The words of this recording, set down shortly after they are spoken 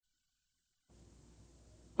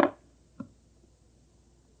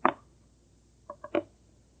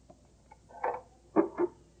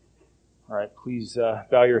All right, please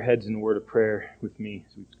bow your heads in a word of prayer with me.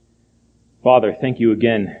 Father, thank you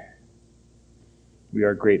again. We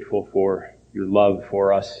are grateful for your love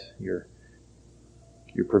for us, your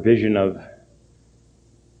provision of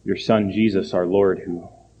your Son, Jesus, our Lord, who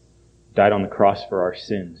died on the cross for our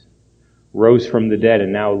sins, rose from the dead,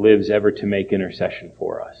 and now lives ever to make intercession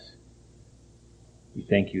for us. We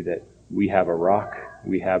thank you that we have a rock,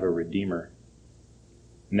 we have a Redeemer,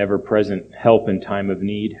 an ever-present help in time of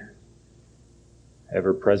need,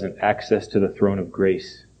 ever-present access to the throne of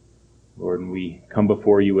grace. Lord, and we come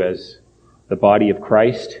before you as the body of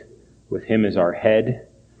Christ, with Him as our head,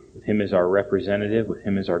 with Him as our representative, with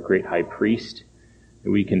Him as our great high priest, that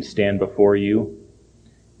we can stand before you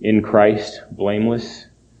in Christ, blameless,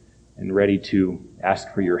 and ready to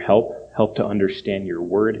ask for your help to understand your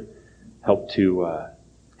word, help to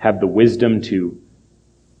have the wisdom to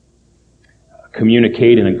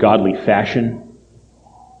communicate in a godly fashion.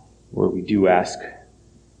 Lord, we do ask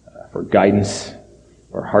for guidance,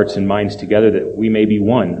 our hearts and minds together, that we may be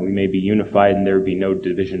one, we may be unified, and there be no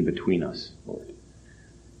division between us, Lord.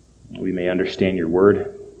 We may understand your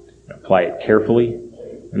word, and apply it carefully,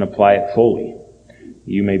 and apply it fully.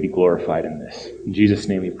 You may be glorified in this. In Jesus'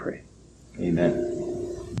 name we pray. Amen.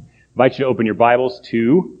 I invite you to open your Bibles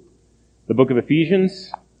to the book of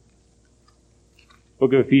Ephesians.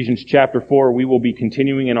 Book of Ephesians chapter 4. We will be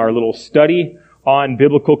continuing in our little study on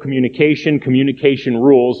biblical communication, communication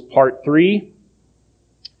rules, part 3.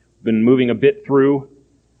 We've been moving a bit through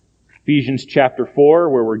Ephesians chapter 4,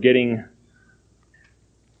 where we're getting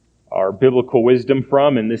our biblical wisdom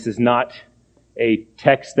from, and this is not a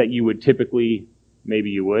text that you would typically, maybe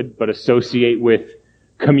you would, but associate with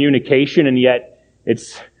communication, and yet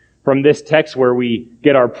it's from this text where we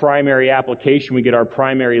get our primary application, we get our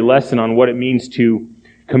primary lesson on what it means to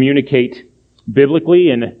communicate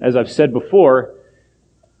biblically. And as I've said before,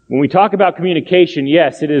 when we talk about communication,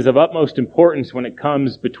 yes, it is of utmost importance when it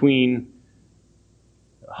comes between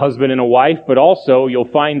a husband and a wife, but also you'll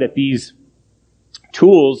find that these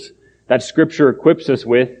tools that Scripture equips us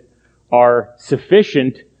with are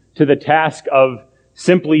sufficient to the task of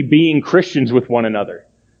simply being Christians with one another.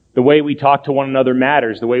 The way we talk to one another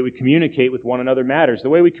matters. The way we communicate with one another matters. The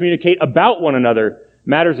way we communicate about one another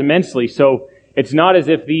matters immensely. So it's not as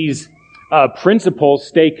if these principles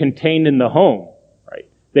stay contained in the home, right?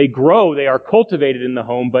 They grow, they are cultivated in the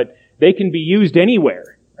home, but they can be used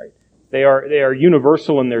anywhere, right? They are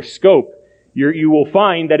universal in their scope. You will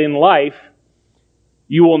find that in life,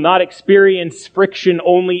 you will not experience friction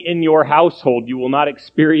only in your household. You will not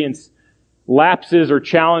experience lapses or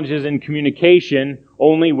challenges in communication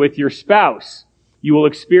only with your spouse. You will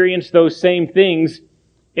experience those same things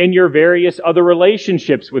in your various other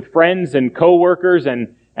relationships with friends and coworkers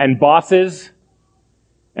and bosses.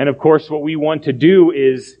 And of course, what we want to do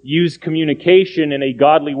is use communication in a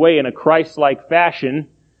godly way, in a Christ-like fashion,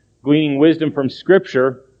 gleaning wisdom from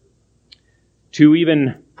Scripture, to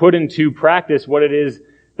even put into practice what it is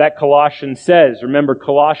that Colossians says. Remember,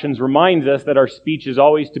 Colossians reminds us that our speech is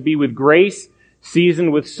always to be with grace,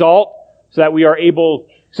 seasoned with salt, so that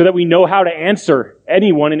we know how to answer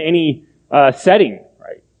anyone in any setting,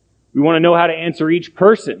 right? We want to know how to answer each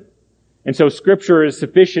person. And so Scripture is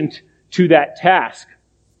sufficient to that task.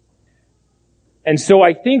 And so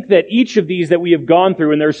I think that each of these that we have gone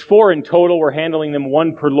through, and there's 4 in total, we're handling them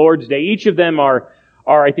one per Lord's Day, each of them are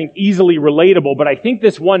I think, easily relatable, but I think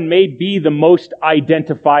this one may be the most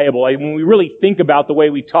identifiable. When we really think about the way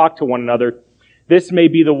we talk to one another, this may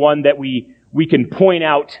be the one that we can point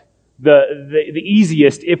out the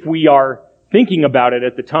easiest if we are thinking about it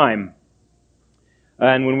at the time,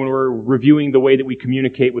 and when we're reviewing the way that we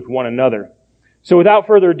communicate with one another. So without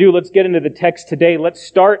further ado, let's get into the text today. Let's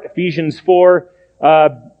start Ephesians 4,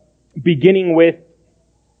 beginning with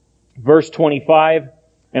verse 25.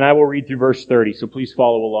 And I will read through verse 30, so please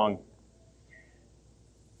follow along.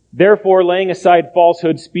 Therefore, laying aside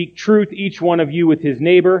falsehood, speak truth, each one of you with his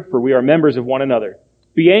neighbor, for we are members of one another.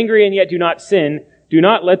 Be angry and yet do not sin. Do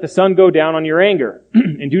not let the sun go down on your anger,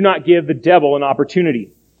 and do not give the devil an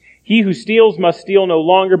opportunity. He who steals must steal no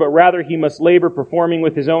longer, but rather he must labor, performing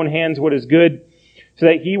with his own hands what is good, so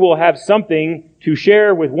that he will have something to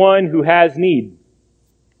share with one who has need.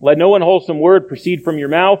 Let no unwholesome word proceed from your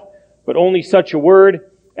mouth, but only such a word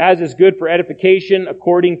as is good for edification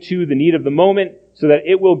according to the need of the moment, so that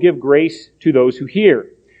it will give grace to those who hear.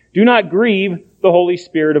 Do not grieve the Holy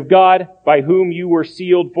Spirit of God, by whom you were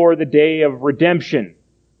sealed for the day of redemption.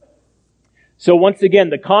 So once again,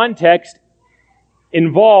 the context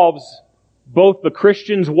involves both the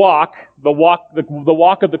Christian's walk, the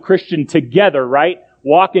walk of the Christian together, right?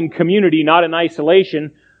 Walk in community, not in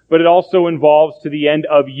isolation, but it also involves to the end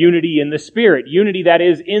of unity in the Spirit. Unity that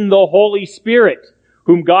is in the Holy Spirit,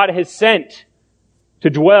 whom God has sent to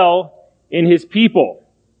dwell in His people.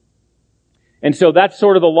 And so that's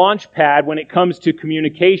sort of the launch pad when it comes to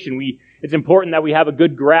communication. It's important that we have a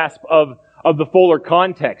good grasp of the fuller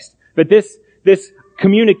context. But this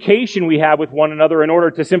communication we have with one another in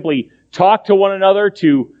order to simply talk to one another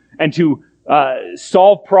and to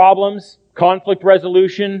solve problems, conflict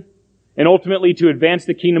resolution, and ultimately to advance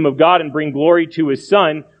the kingdom of God and bring glory to His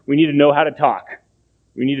Son, we need to know how to talk.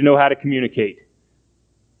 We need to know how to communicate.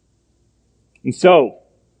 And so,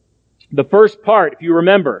 the first part, if you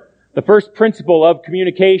remember, the first principle of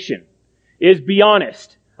communication is be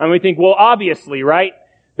honest. And we think, well, obviously, right?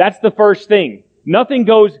 That's the first thing. Nothing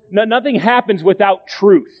happens without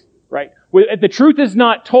truth, right? If the truth is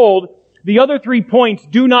not told, the other 3 points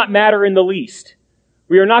do not matter in the least.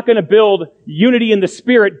 We are not going to build unity in the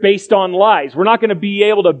Spirit based on lies. We're not going to be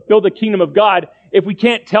able to build the kingdom of God if we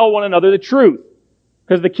can't tell one another the truth.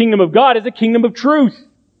 Because the kingdom of God is a kingdom of truth.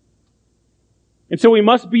 And so we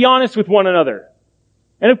must be honest with one another.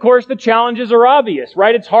 And of course, the challenges are obvious,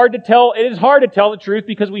 right? It is hard to tell the truth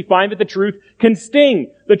because we find that the truth can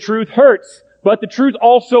sting. The truth hurts, but the truth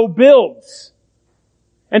also builds.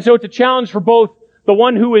 And so it's a challenge for both the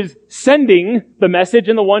one who is sending the message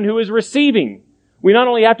and the one who is receiving. We not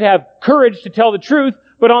only have to have courage to tell the truth,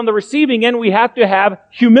 but on the receiving end, we have to have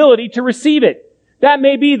humility to receive it. That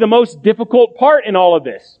may be the most difficult part in all of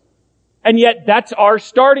this. And yet, that's our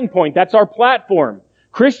starting point. That's our platform.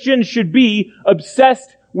 Christians should be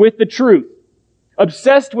obsessed with the truth.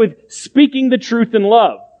 Obsessed with speaking the truth in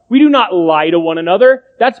love. We do not lie to one another.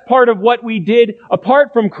 That's part of what we did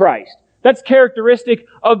apart from Christ. That's characteristic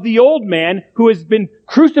of the old man who has been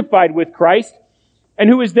crucified with Christ and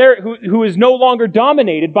who is no longer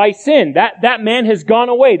dominated by sin. That man has gone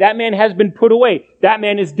away. That man has been put away. That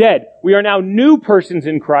man is dead. We are now new persons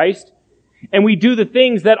in Christ, and we do the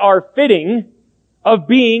things that are fitting of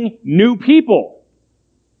being new people,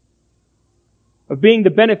 of being the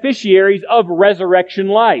beneficiaries of resurrection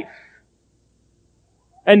life.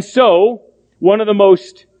 And so, one of the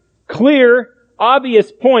most clear,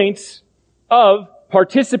 obvious points of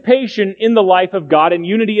participation in the life of God and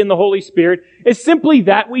unity in the Holy Spirit is simply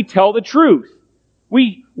that we tell the truth.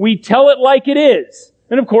 We tell it like it is.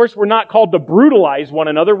 And of course, we're not called to brutalize one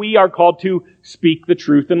another. We are called to speak the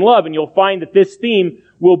truth in love. And you'll find that this theme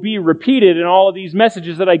will be repeated in all of these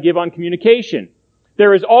messages that I give on communication.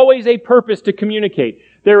 There is always a purpose to communicate.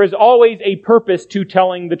 There is always a purpose to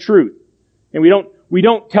telling the truth. And we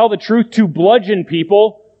don't tell the truth to bludgeon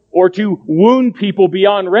people or to wound people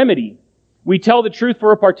beyond remedy. We tell the truth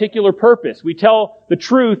for a particular purpose. We tell the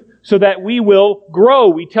truth so that we will grow.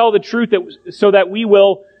 We tell the truth so that we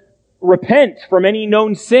will repent from any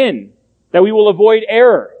known sin, that we will avoid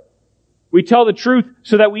error. We tell the truth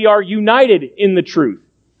so that we are united in the truth.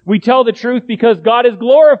 We tell the truth because God is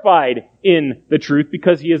glorified in the truth,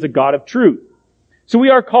 because He is a God of truth. So we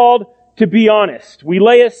are called to be honest. We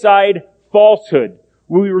lay aside falsehood.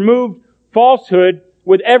 We remove falsehood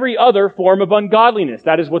with every other form of ungodliness.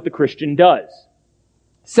 That is what the Christian does.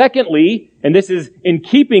 Secondly, and this is in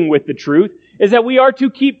keeping with the truth, is that we are to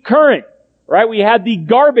keep current. Right? We had the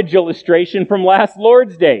garbage illustration from last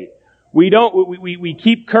Lord's Day. We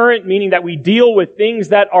keep current, meaning that we deal with things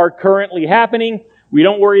that are currently happening. We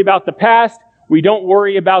don't worry about the past. We don't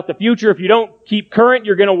worry about the future. If you don't keep current,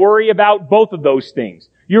 you're going to worry about both of those things.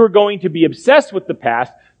 You're going to be obsessed with the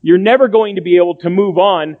past. You're never going to be able to move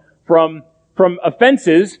on from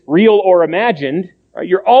offenses, real or imagined. Right?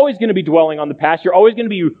 You're always going to be dwelling on the past. You're always going to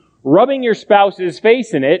be rubbing your spouse's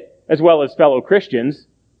face in it, as well as fellow Christians.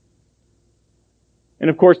 And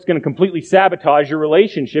of course, it's going to completely sabotage your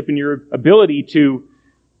relationship and your ability to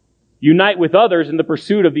unite with others in the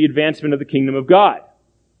pursuit of the advancement of the kingdom of God.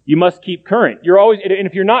 You must keep current. And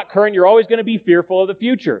if you're not current, you're always going to be fearful of the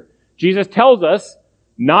future. Jesus tells us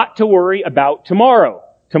not to worry about tomorrow.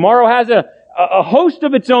 Tomorrow has a host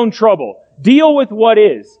of its own trouble. Deal with what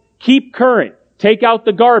is. Keep current. Take out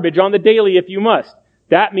the garbage on the daily if you must.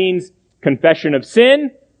 That means confession of sin.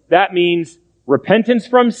 That means repentance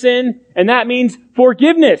from sin, and that means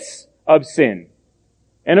forgiveness of sin.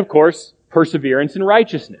 And of course, perseverance in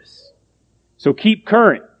righteousness. So keep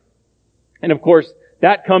current. And of course,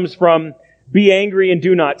 that comes from be angry and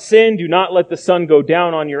do not sin. Do not let the sun go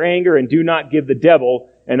down on your anger, and do not give the devil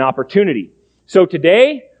an opportunity. So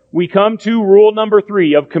today, we come to rule number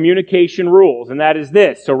 3 of communication rules, and that is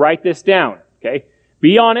this. So write this down, okay?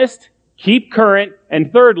 Be honest, keep current,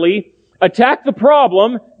 and thirdly, attack the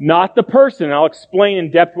problem, not the person. I'll explain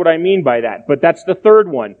in depth what I mean by that. But that's the third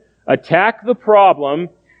one. Attack the problem,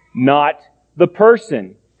 not the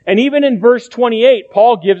person. And even in verse 28,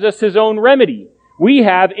 Paul gives us his own remedy. We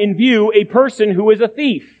have in view a person who is a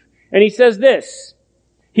thief. And he says this,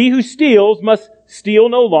 "He who steals must steal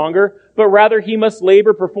no longer, but rather he must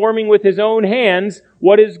labor, performing with his own hands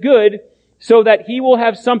what is good, so that he will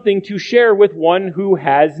have something to share with one who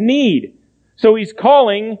has need." So he's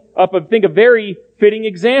calling up, I think, a very fitting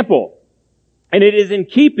example. And it is in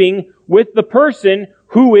keeping with the person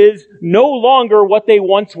who is no longer what they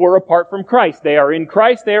once were apart from Christ. They are in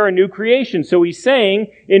Christ, they are a new creation. So he's saying,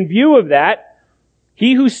 in view of that,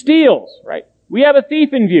 he who steals, right? We have a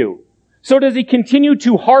thief in view. So does he continue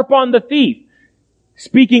to harp on the thief,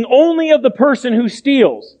 speaking only of the person who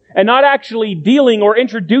steals, and not actually dealing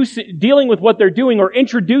with what they're doing or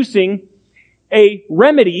introducing a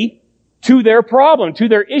remedy to their problem, to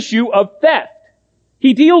their issue of theft?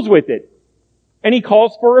 He deals with it. And he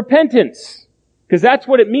calls for repentance, because that's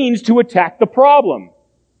what it means to attack the problem.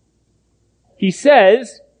 He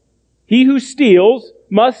says, he who steals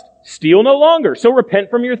must steal no longer. So repent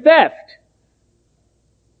from your theft.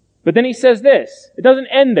 But then he says this. It doesn't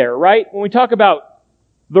end there, right? When we talk about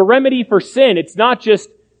the remedy for sin, it's not just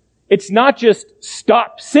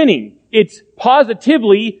stop sinning. It's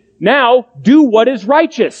positively now do what is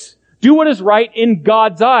righteous. Do what is right in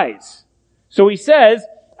God's eyes. So he says,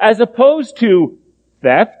 as opposed to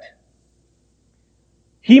theft,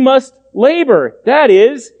 he must labor. That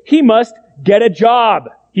is, he must get a job.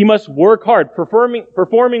 He must work hard,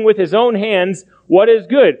 performing with his own hands what is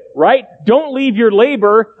good, right? Don't leave your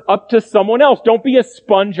labor up to someone else. Don't be a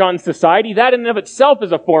sponge on society. That in and of itself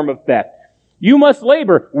is a form of theft. You must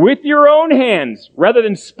labor with your own hands rather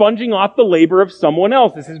than sponging off the labor of someone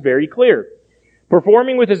else. This is very clear.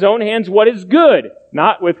 Performing with his own hands what is good,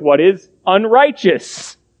 not with what is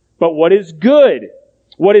unrighteous, but what is good,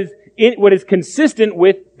 what is consistent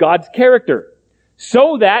with God's character.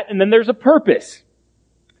 So that, and then there's a purpose,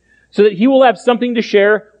 so that he will have something to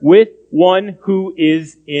share with one who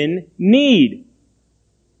is in need.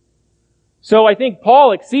 So I think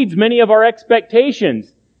Paul exceeds many of our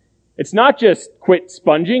expectations. It's not just quit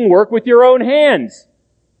sponging, work with your own hands.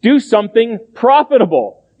 Do something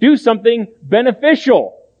profitable. Do something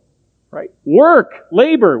beneficial. Right? Work,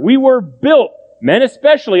 labor. We were built, men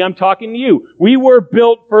especially, I'm talking to you. We were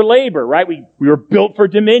built for labor, right? We were built for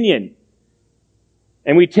dominion.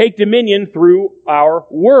 And we take dominion through our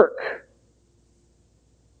work.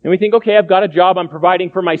 And we think, okay, I've got a job, I'm providing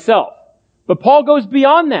for myself. But Paul goes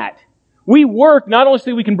beyond that. We work not only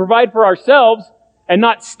so we can provide for ourselves and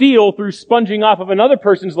not steal through sponging off of another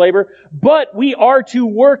person's labor, but we are to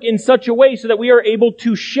work in such a way so that we are able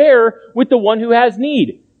to share with the one who has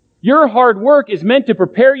need. Your hard work is meant to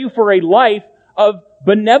prepare you for a life of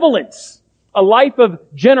benevolence, a life of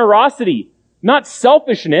generosity, not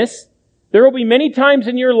selfishness. There will be many times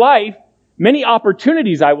in your life, many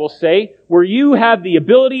opportunities, I will say, where you have the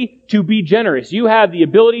ability to be generous. You have the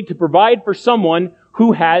ability to provide for someone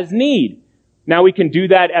who has need. Now we can do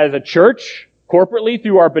that as a church, corporately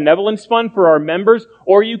through our benevolence fund for our members,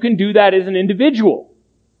 or you can do that as an individual.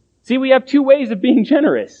 See, we have two ways of being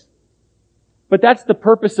generous. But that's the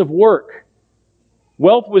purpose of work.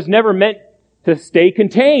 Wealth was never meant to stay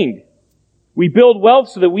contained. We build wealth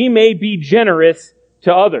so that we may be generous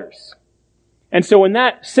to others. And so in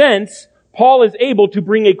that sense, Paul is able to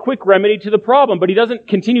bring a quick remedy to the problem, but he doesn't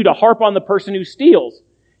continue to harp on the person who steals.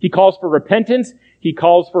 He calls for repentance. He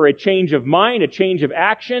calls for a change of mind, a change of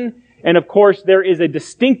action. And of course, there is a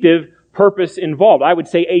distinctive purpose involved. I would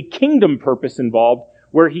say a kingdom purpose involved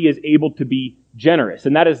where he is able to be generous.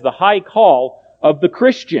 And that is the high call of the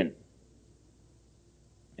Christian.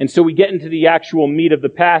 And so we get into the actual meat of the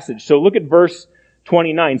passage. So look at verse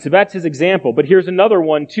 29. So that's his example. But here's another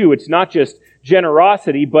one too. It's not just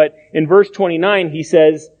generosity, but in verse 29 he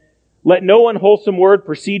says, "Let no unwholesome word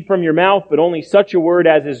proceed from your mouth, but only such a word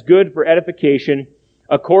as is good for edification,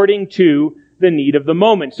 according to the need of the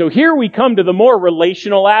moment." So here we come to the more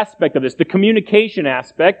relational aspect of this, the communication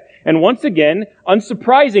aspect. And once again,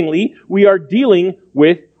 unsurprisingly, we are dealing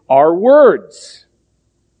with our words.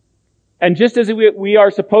 And just as we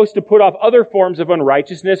are supposed to put off other forms of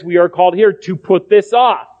unrighteousness, we are called here to put this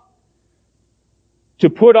off. To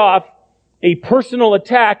put off a personal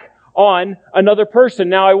attack on another person.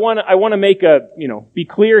 Now I want to make be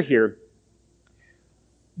clear here.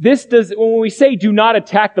 When we say do not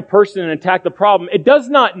attack the person and attack the problem, it does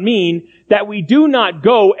not mean that we do not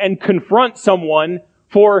go and confront someone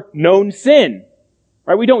for known sin.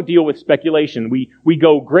 Right? We don't deal with speculation. We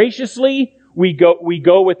go graciously. We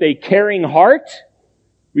go with a caring heart.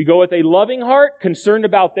 We go with a loving heart, concerned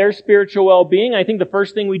about their spiritual well-being. I think the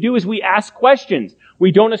first thing we do is we ask questions.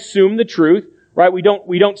 We don't assume the truth. right? We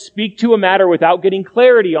don't speak to a matter without getting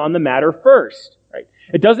clarity on the matter first, right?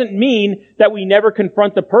 It doesn't mean that we never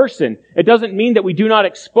confront the person. It doesn't mean that we do not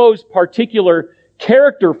expose particular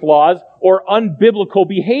character flaws or unbiblical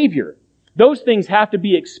behavior. Those things have to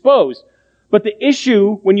be exposed. But the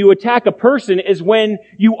issue when you attack a person is when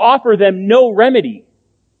you offer them no remedy.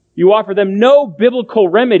 You offer them no biblical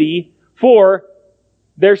remedy for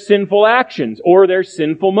their sinful actions or their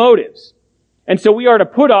sinful motives. And so we are to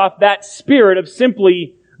put off that spirit of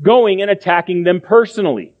simply going and attacking them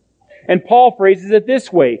personally. And Paul phrases it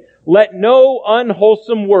this way: let no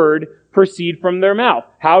unwholesome word proceed from their mouth.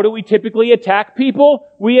 How do we typically attack people?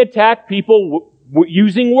 We attack people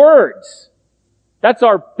using words. That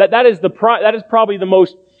is probably the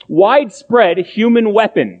most widespread human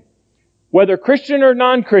weapon. Whether Christian or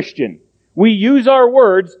non-Christian, we use our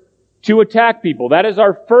words to attack people. That is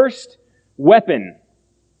our first weapon.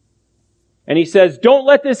 And he says, don't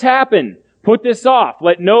let this happen. Put this off.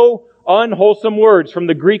 Let no unwholesome words, from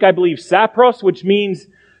the Greek, I believe, sapros, which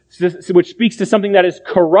speaks to something that is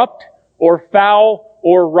corrupt or foul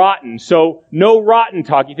or rotten. So no rotten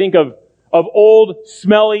talk. You think of old,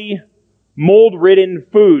 smelly, mold-ridden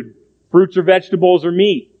food, fruits or vegetables or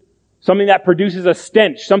meat. Something that produces a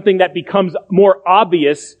stench, something that becomes more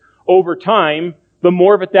obvious over time, the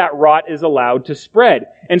more of it that rot is allowed to spread.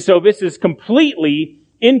 And so this is completely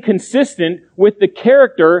inconsistent with the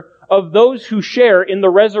character of those who share in the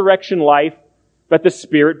resurrection life that the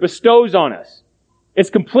Spirit bestows on us. It's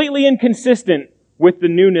completely inconsistent with the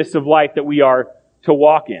newness of life that we are to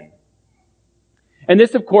walk in. And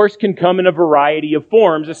this, of course, can come in a variety of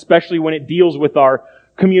forms, especially when it deals with our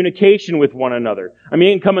communication with one another. I mean,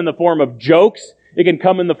 it can come in the form of jokes. It can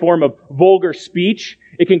come in the form of vulgar speech.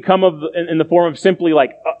 It can come in the form of simply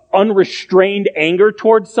like unrestrained anger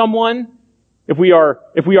towards someone. If we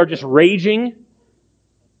are just raging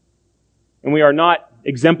and we are not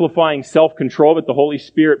exemplifying self-control that the Holy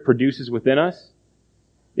Spirit produces within us.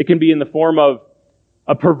 It can be in the form of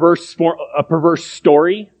a perverse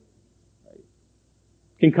story.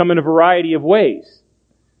 It can come in a variety of ways.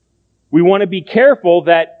 We want to be careful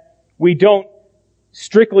that we don't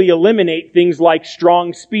strictly eliminate things like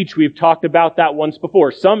strong speech. We've talked about that once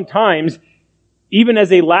before. Sometimes, even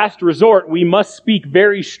as a last resort, we must speak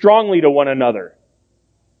very strongly to one another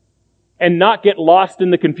and not get lost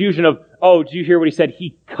in the confusion of, oh, did you hear what he said?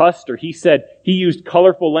 He cussed, or he used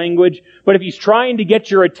colorful language. But if he's trying to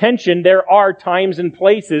get your attention, there are times and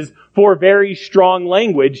places for very strong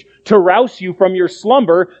language to rouse you from your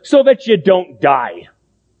slumber so that you don't die.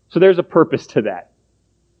 So there's a purpose to that.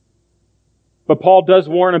 But Paul does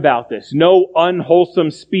warn about this. No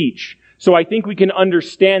unwholesome speech. So I think we can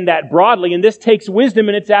understand that broadly, and this takes wisdom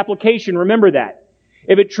in its application. Remember that.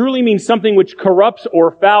 If it truly means something which corrupts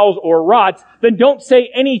or fouls or rots, then don't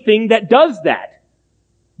say anything that does that.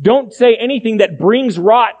 Don't say anything that brings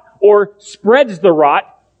rot or spreads the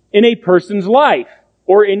rot in a person's life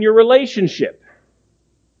or in your relationship.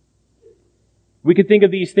 We could think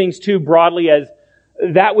of these things too broadly as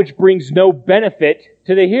that which brings no benefit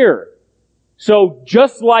to the hearer. So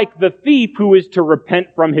just like the thief who is to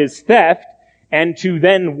repent from his theft and to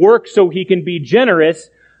then work so he can be generous,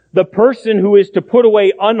 the person who is to put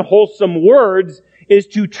away unwholesome words is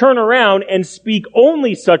to turn around and speak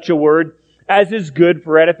only such a word as is good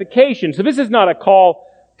for edification. So this is not a call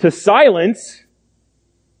to silence.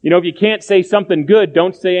 If you can't say something good,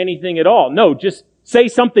 don't say anything at all. No, just say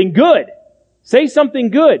something good. Say something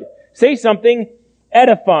good. Say something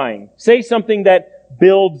edifying. Say something that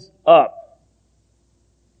builds up.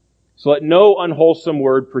 So let no unwholesome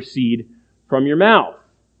word proceed from your mouth.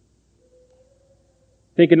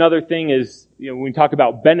 I think another thing is, when we talk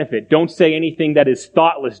about benefit, don't say anything that is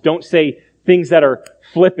thoughtless. Don't say things that are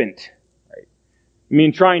flippant. Right? I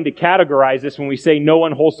mean, trying to categorize this when we say no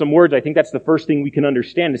unwholesome words, I think that's the first thing we can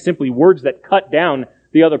understand is simply words that cut down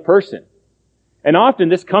the other person. And often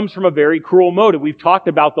this comes from a very cruel motive. We've talked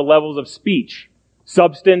about the levels of speech.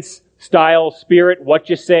 Substance, style, spirit, what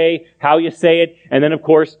you say, how you say it, and then of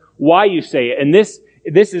course, why you say it. And this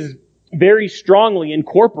is very strongly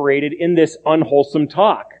incorporated in this unwholesome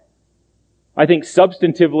talk. I think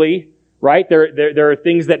substantively, right, there are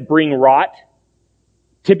things that bring rot.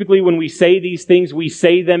 Typically when we say these things, we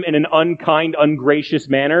say them in an unkind, ungracious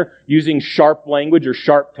manner, using sharp language or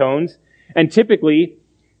sharp tones. And typically,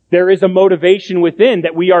 there is a motivation within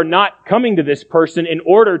that we are not coming to this person in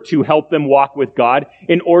order to help them walk with God,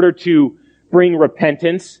 in order to bring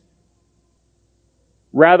repentance.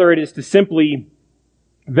 Rather, it is to simply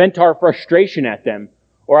vent our frustration at them,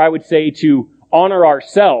 or I would say to honor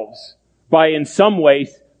ourselves by in some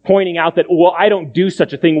ways pointing out that, well, I don't do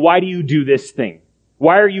such a thing. Why do you do this thing?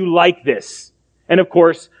 Why are you like this? and of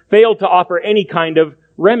course, failed to offer any kind of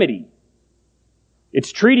remedy.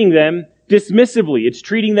 It's treating them dismissively. It's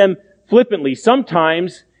treating them flippantly.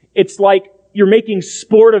 Sometimes it's like you're making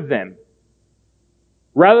sport of them,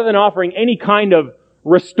 rather than offering any kind of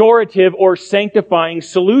restorative or sanctifying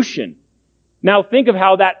solution. Now think of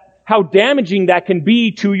how damaging that can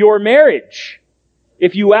be to your marriage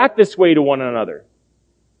if you act this way to one another.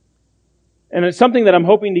 And it's something that I'm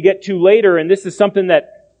hoping to get to later, and this is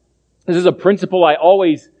a principle I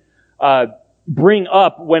always bring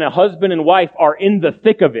up when a husband and wife are in the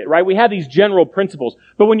thick of it, right? We have these general principles,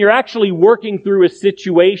 but when you're actually working through a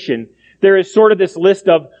situation, there is sort of this list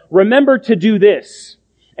of, remember to do this.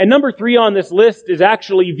 And number 3 on this list is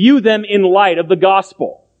actually view them in light of the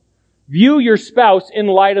gospel. View your spouse in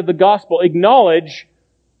light of the gospel. Acknowledge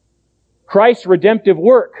Christ's redemptive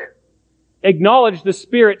work. Acknowledge the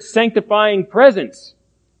Spirit's sanctifying presence.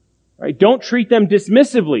 Right? Don't treat them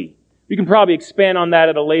dismissively. We can probably expand on that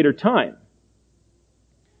at a later time.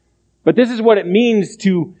 But this is what it means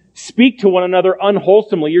to speak to one another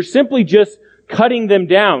unwholesomely. You're simply just cutting them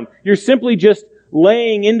down. You're simply just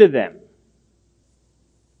laying into them.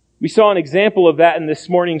 We saw an example of that in this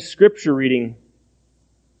morning's scripture reading.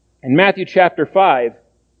 In Matthew chapter 5,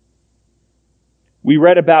 we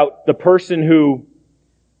read about the person who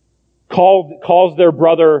calls their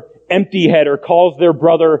brother empty head or calls their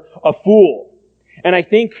brother a fool. And I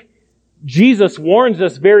think Jesus warns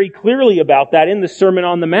us very clearly about that in the Sermon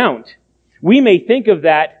on the Mount. We may think of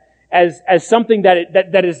that as something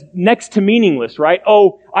that is next to meaningless, right?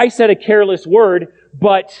 Oh, I said a careless word,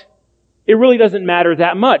 but it really doesn't matter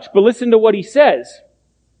that much. But listen to what he says.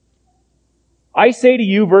 I say to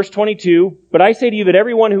you, verse 22, but I say to you that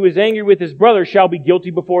everyone who is angry with his brother shall be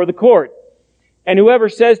guilty before the court. And whoever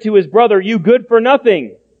says to his brother, you good for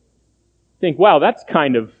nothing. Think, wow, that's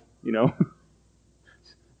kind of,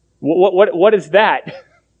 what is that?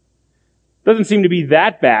 Doesn't seem to be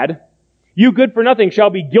that bad. You good for nothing shall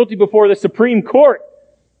be guilty before the Supreme Court.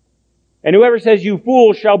 And whoever says you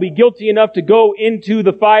fool shall be guilty enough to go into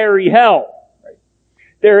the fiery hell.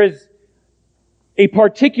 There is a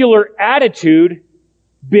particular attitude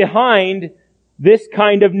behind this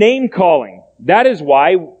kind of name calling. That is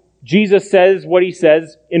why Jesus says what he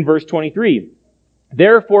says in verse 23.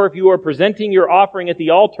 Therefore, if you are presenting your offering at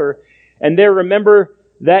the altar, and there remember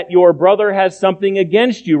that your brother has something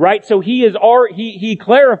against you, right? So he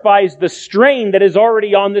clarifies the strain that is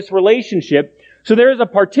already on this relationship. So there is a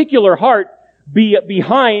particular heart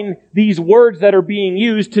behind these words that are being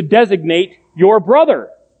used to designate your brother.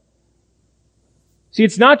 See,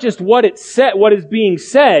 it's not just what is being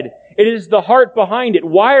said, it is the heart behind it.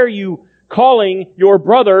 Why are you calling your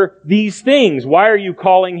brother these things? Why are you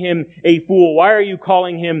calling him a fool? Why are you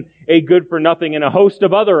calling him a good for nothing and a host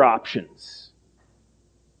of other options?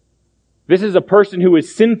 This is a person who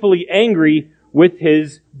is sinfully angry with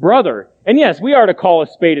his brother. And yes, we are to call a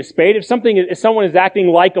spade a spade. If someone is acting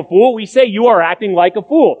like a fool, we say you are acting like a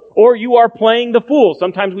fool, or you are playing the fool.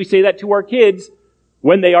 Sometimes we say that to our kids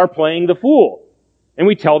when they are playing the fool, and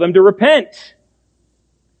we tell them to repent.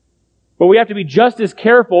 But we have to be just as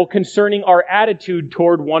careful concerning our attitude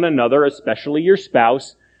toward one another, especially your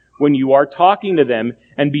spouse, when you are talking to them,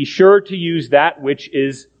 and be sure to use that which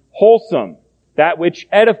is wholesome, that which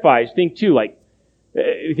edifies. Think too,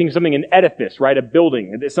 you think of something, an edifice, right? A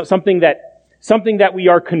building. It's something that we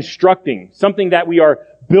are constructing, something that we are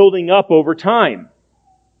building up over time.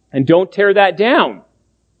 And don't tear that down.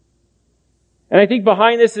 And I think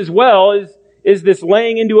behind this as well is this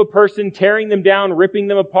laying into a person, tearing them down, ripping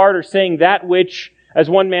them apart, or saying that which, as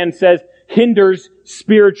one man says, hinders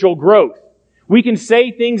spiritual growth. We can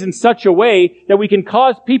say things in such a way that we can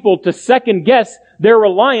cause people to second guess their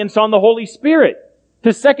reliance on the Holy Spirit,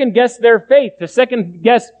 to second guess their faith, to second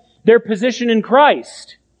guess their position in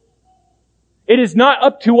Christ. It is not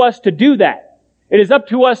up to us to do that. It is up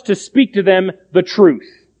to us to speak to them the truth.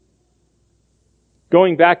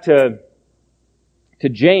 Going back to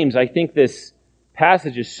James, I think this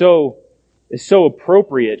passage is so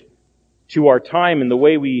appropriate to our time and the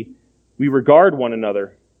way we regard one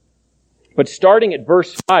another. But starting at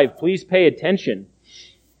verse 5, please pay attention.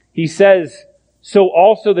 He says, so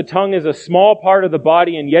also the tongue is a small part of the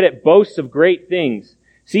body, and yet it boasts of great things.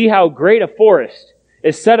 See how great a forest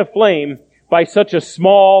is set aflame by such a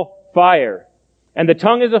small fire. And the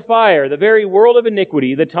tongue is a fire, the very world of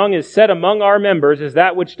iniquity. The tongue is set among our members as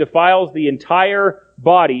that which defiles the entire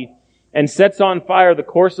body and sets on fire the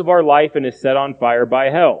course of our life and is set on fire by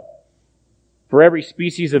hell. For every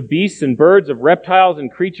species of beasts and birds, of reptiles and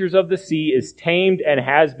creatures of the sea is tamed and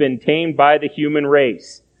has been tamed by the human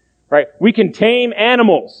race. Right? We can tame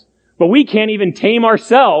animals, but we can't even tame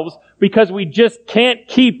ourselves because we just can't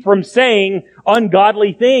keep from saying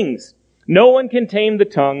ungodly things. No one can tame the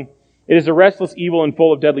tongue. It is a restless evil and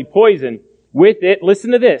full of deadly poison. With it,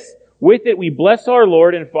 listen to this, with it we bless our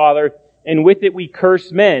Lord and Father, and with it we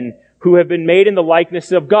curse men who have been made in the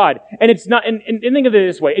likeness of God. And it's not, and think of it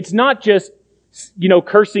this way, it's not just,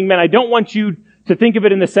 cursing men. I don't want you to think of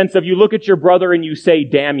it in the sense of you look at your brother and you say,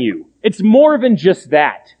 damn you. It's more than just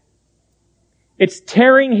that. It's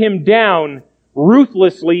tearing him down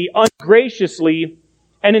ruthlessly, ungraciously,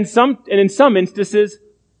 and in some instances,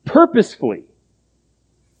 purposefully.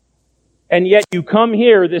 And yet you come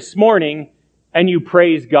here this morning and you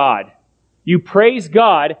praise God. You praise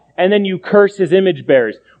God and then you curse His image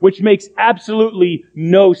bearers, which makes absolutely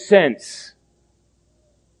no sense.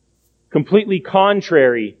 Completely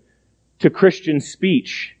contrary to Christian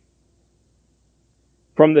speech.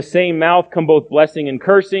 From the same mouth come both blessing and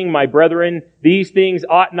cursing. My brethren, these things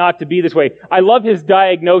ought not to be this way. I love his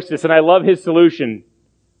diagnosis and I love his solution.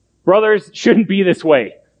 Brothers, shouldn't be this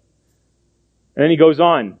way. And then he goes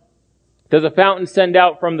on. Does a fountain send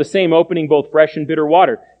out from the same opening both fresh and bitter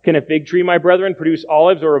water? Can a fig tree, my brethren, produce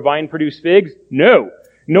olives, or a vine produce figs? No.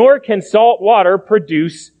 Nor can salt water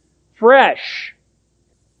produce fresh.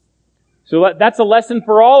 So that's a lesson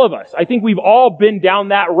for all of us. I think we've all been down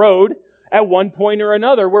that road at one point or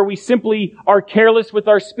another where we simply are careless with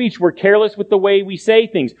our speech. We're careless with the way we say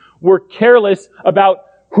things. We're careless about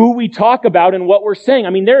who we talk about and what we're saying. I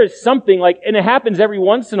mean, there is something like, and it happens every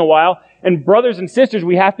once in a while, and brothers and sisters,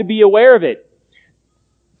 we have to be aware of it.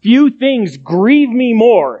 Few things grieve me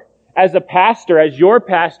more as a pastor, as your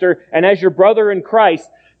pastor, and as your brother in Christ,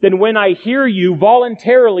 than when I hear you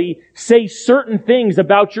voluntarily say certain things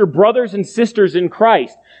about your brothers and sisters in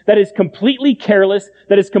Christ that is completely careless,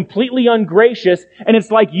 that is completely ungracious, and it's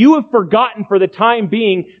like you have forgotten for the time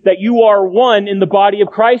being that you are one in the body of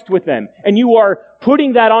Christ with them, and you are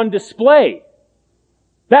putting that on display.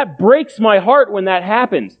 That breaks my heart when that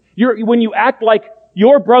happens. When you act like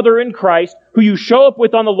your brother in Christ, who you show up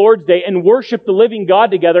with on the Lord's Day and worship the living God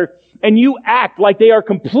together, and you act like they are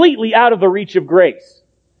completely out of the reach of grace.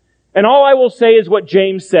 And all I will say is what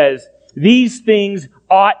James says, these things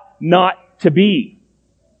ought not to be.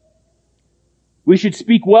 We should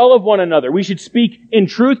speak well of one another. We should speak in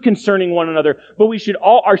truth concerning one another, but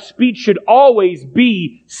our speech should always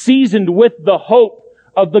be seasoned with the hope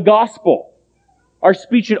of the gospel. Our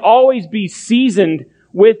speech should always be seasoned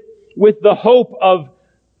with the hope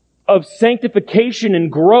of sanctification and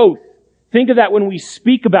growth. Think of that when we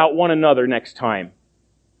speak about one another next time.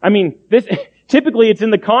 I mean, typically it's in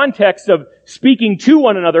the context of speaking to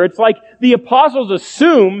one another. It's like the apostles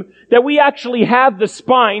assume that we actually have the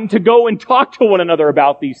spine to go and talk to one another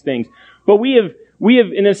about these things. But we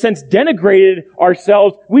have in a sense denigrated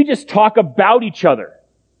ourselves. We just talk about each other.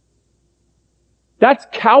 That's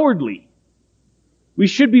cowardly. We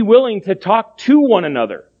should be willing to talk to one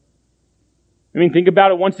another. I mean, think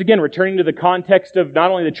about it once again, returning to the context of not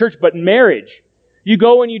only the church, but marriage. You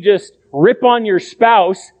go and you just rip on your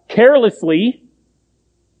spouse carelessly,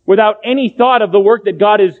 without any thought of the work that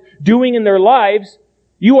God is doing in their lives.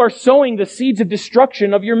 You are sowing the seeds of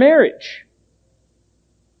destruction of your marriage.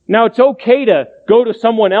 Now, it's okay to go to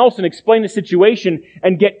someone else and explain the situation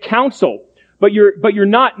and get counsel. But you're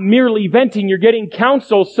not merely venting, you're getting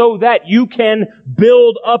counsel so that you can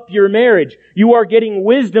build up your marriage. You are getting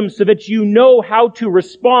wisdom so that you know how to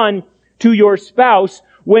respond to your spouse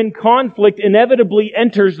when conflict inevitably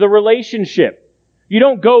enters the relationship. You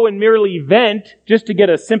don't go and merely vent just to get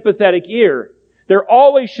a sympathetic ear. There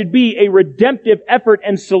always should be a redemptive effort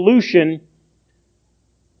and solution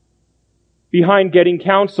behind getting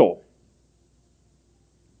counsel.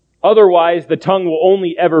 Otherwise, the tongue will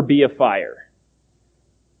only ever be a fire.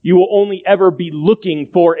 You will only ever be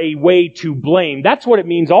looking for a way to blame. That's what it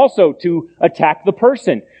means also to attack the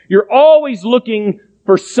person. You're always looking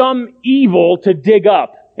for some evil to dig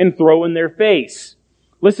up and throw in their face.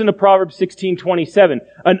 Listen to Proverbs 16:27.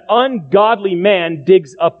 An ungodly man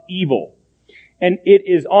digs up evil, and it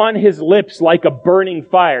is on his lips like a burning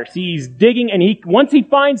fire. See, he's digging, and once he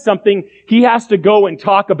finds something, he has to go and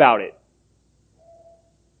talk about it.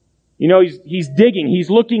 You know, he's digging, he's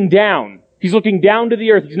looking down. He's looking down to the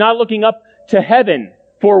earth. He's not looking up to heaven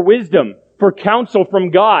for wisdom, for counsel from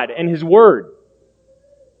God and His Word.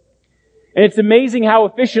 And it's amazing how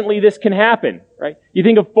efficiently this can happen, right? You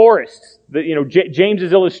think of forests,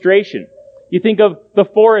 James's illustration. You think of the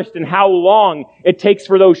forest and how long it takes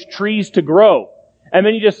for those trees to grow. And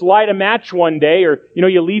then you just light a match one day, or,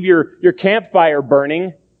 you leave your campfire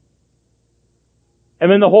burning, and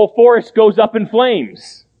then the whole forest goes up in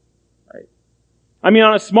flames. Right? I mean,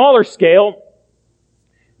 on a smaller scale,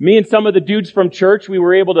 me and some of the dudes from church, we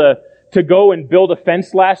were able to to go and build a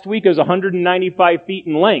fence last week. It was 195 feet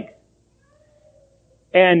in length.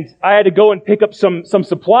 And I had to go and pick up some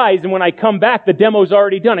supplies, and when I come back, the demo's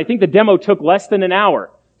already done. I think the demo took less than an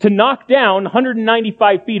hour to knock down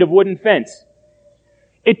 195 feet of wooden fence.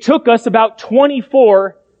 It took us about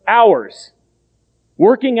 24 hours,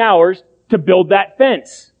 working hours, to build that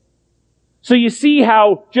fence. So you see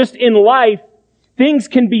how just in life, things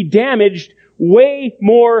can be damaged way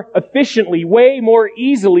more efficiently, way more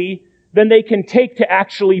easily than they can take to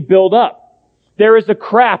actually build up. There is a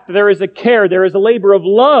craft, there is a care, there is a labor of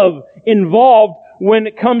love involved when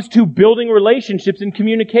it comes to building relationships and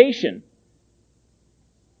communication.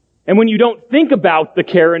 And when you don't think about the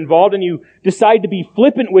care involved and you decide to be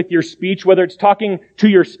flippant with your speech, whether it's talking to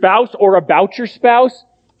your spouse or about your spouse,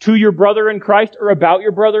 to your brother in Christ or about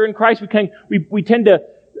your brother in Christ, we tend to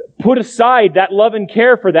put aside that love and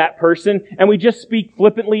care for that person, and we just speak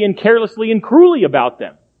flippantly and carelessly and cruelly about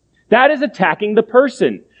them. That is attacking the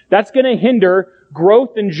person. That's going to hinder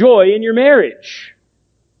growth and joy in your marriage.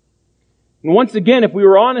 And once again, if we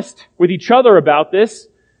were honest with each other about this,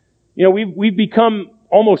 we've become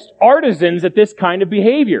almost artisans at this kind of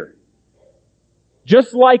behavior.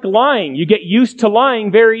 Just like lying, you get used to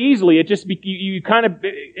lying very easily.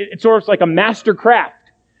 It's sort of like a master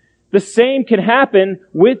craft. The same can happen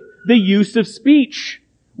with the use of speech.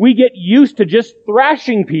 We get used to just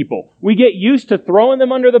thrashing people. We get used to throwing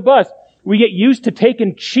them under the bus. We get used to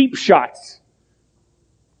taking cheap shots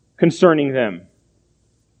concerning them.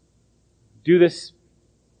 Do this.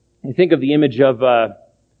 You think of the image of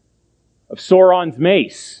Sauron's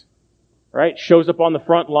mace, right? Shows up on the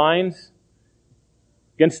front lines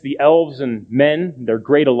against the elves and men, their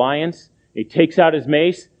great alliance. He takes out his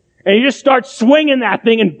mace and he just starts swinging that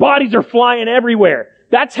thing, and bodies are flying everywhere.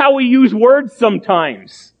 That's how we use words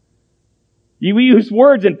sometimes. We use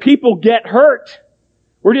words and people get hurt.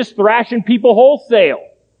 We're just thrashing people wholesale.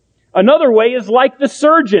 Another way is like the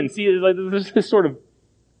surgeon. See, there's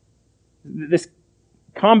this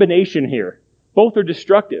combination here. Both are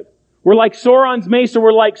destructive. We're like Sauron's mace, or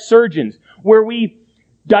we're like surgeons, where we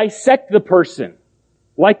dissect the person.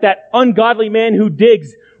 Like that ungodly man who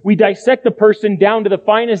digs, we dissect the person down to the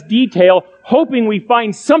finest detail, hoping we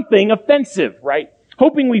find something offensive, right?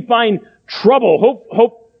 Hoping we find trouble,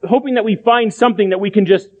 hoping that we find something that we can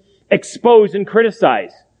just expose and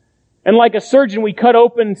criticize. And like a surgeon, we cut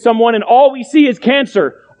open someone and all we see is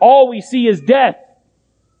cancer. All we see is death.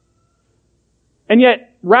 And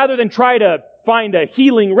yet, rather than try to find a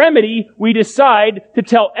healing remedy, we decide to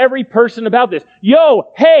tell every person about this.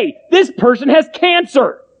 Hey, this person has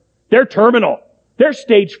cancer. They're terminal. They're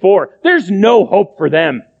stage 4. There's no hope for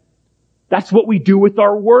them. That's what we do with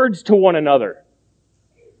our words to one another.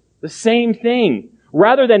 The same thing.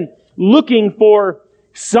 Rather than looking for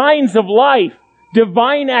signs of life,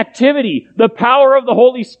 divine activity, the power of the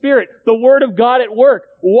Holy Spirit, the Word of God at work,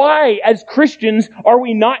 why, as Christians, are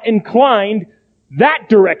we not inclined that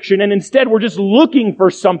direction, and instead we're just looking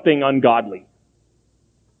for something ungodly?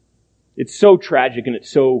 It's so tragic and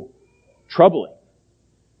it's so troubling.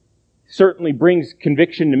 It certainly brings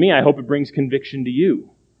conviction to me. I hope it brings conviction to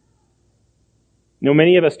you.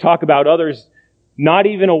 Many of us talk about others not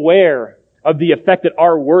even aware of the effect that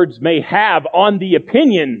our words may have on the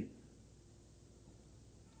opinion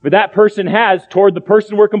but that person has toward the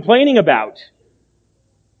person we're complaining about.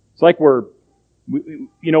 It's like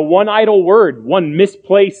one idle word, one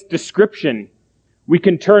misplaced description, we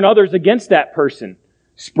can turn others against that person,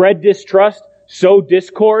 spread distrust, sow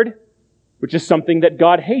discord, which is something that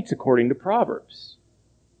God hates according to Proverbs.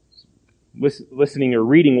 Listening or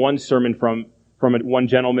reading one sermon from one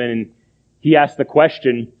gentleman, and he asked the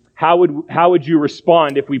question, how would you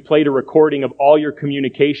respond if we played a recording of all your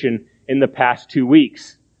communication in the past 2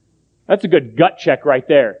 weeks? That's a good gut check right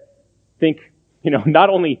there. Think, not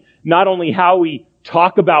only how we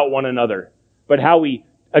talk about one another, but how we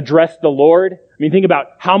address the Lord. Think about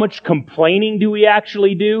how much complaining do we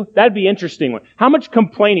actually do? That'd be an interesting one. How much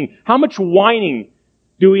complaining, how much whining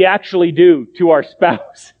do we actually do to our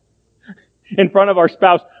spouse? In front of our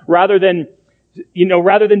spouse, rather than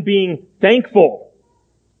being thankful,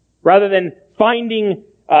 rather than finding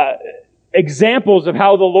examples of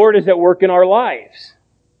how the Lord is at work in our lives.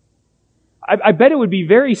 I bet it would be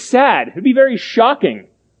very sad. It would be very shocking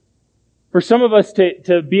for some of us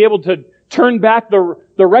to be able to turn back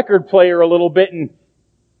the record player a little bit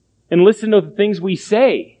and listen to the things we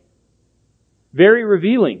say. Very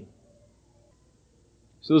revealing.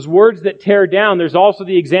 So those words that tear down, there's also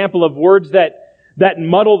the example of words that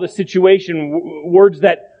muddle the situation, words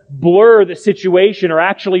that blur the situation or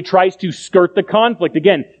actually tries to skirt the conflict.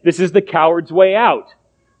 Again, this is the coward's way out.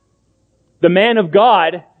 The man of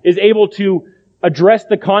God is able to address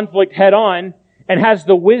the conflict head on and has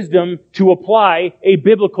the wisdom to apply a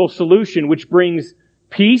biblical solution which brings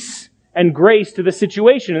peace and grace to the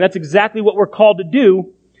situation. And that's exactly what we're called to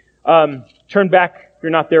do. Turn back, if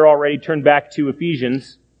you're not there already, turn back to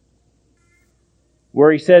Ephesians,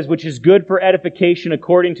 where he says, which is good for edification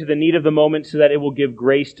according to the need of the moment, so that it will give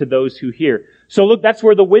grace to those who hear. So look, that's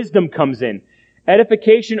where the wisdom comes in.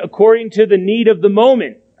 Edification according to the need of the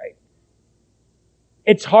moment. Right?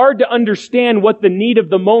 It's hard to understand what the need of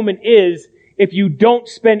the moment is if you don't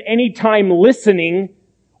spend any time listening,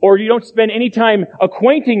 or you don't spend any time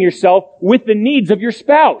acquainting yourself with the needs of your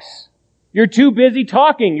spouse. You're too busy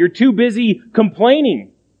talking. You're too busy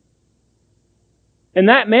complaining. And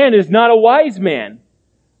that man is not a wise man.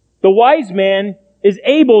 The wise man is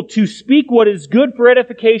able to speak what is good for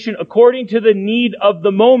edification according to the need of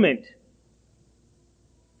the moment.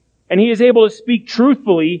 And he is able to speak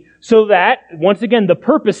truthfully so that, once again, the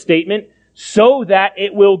purpose statement, so that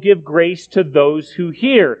it will give grace to those who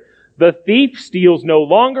hear. The thief steals no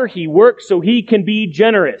longer, he works so he can be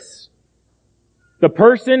generous. The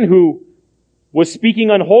person who was speaking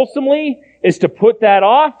unwholesomely is to put that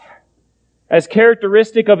off as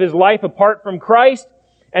characteristic of his life apart from Christ,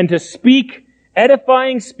 and to speak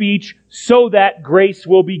edifying speech so that grace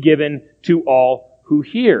will be given to all who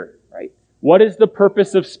hear. Right? What is the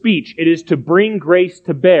purpose of speech? It is to bring grace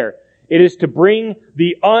to bear. It is to bring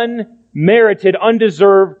the unmerited,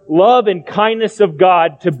 undeserved love and kindness of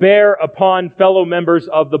God to bear upon fellow members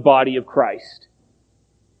of the body of Christ.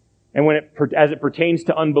 And as it pertains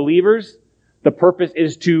to unbelievers, the purpose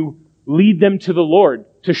is to lead them to the Lord,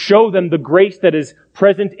 to show them the grace that is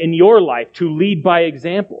present in your life, to lead by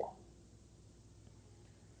example.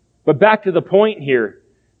 But back to the point here.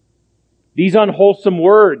 These unwholesome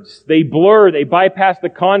words, they blur, they bypass the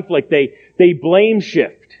conflict, they blame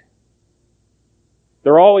shift.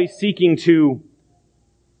 They're always seeking to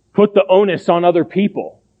put the onus on other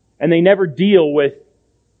people, and they never deal with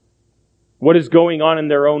what is going on in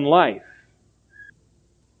their own life.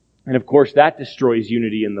 And of course, that destroys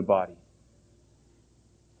unity in the body.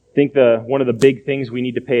 I think one of the big things we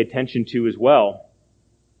need to pay attention to as well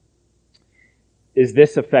is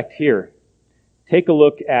this effect here. Take a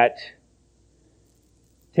look at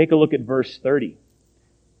verse 30.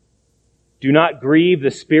 Do not grieve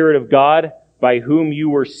the Spirit of God, by whom you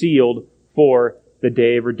were sealed for the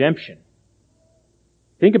day of redemption.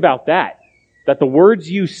 Think about that the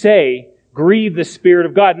words you say grieve the Spirit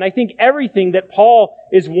of God. And I think everything that Paul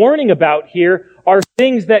is warning about here are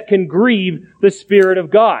things that can grieve the Spirit of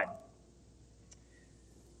God.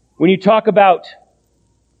 When you talk about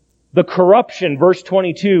the corruption, verse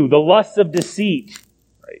 22, the lusts of deceit,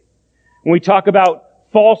 right? When we talk about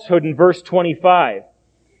falsehood in verse 25,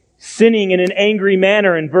 sinning in an angry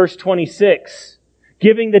manner in verse 26,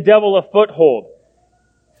 giving the devil a foothold,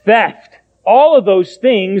 theft, all of those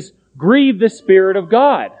things grieve the Spirit of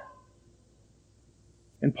God.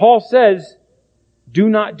 And Paul says, do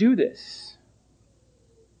not do this.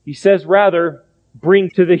 He says, rather,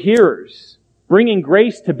 bring to the hearers. Bringing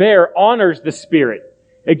grace to bear honors the Spirit.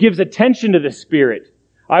 It gives attention to the Spirit.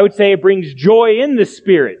 I would say it brings joy in the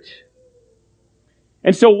Spirit.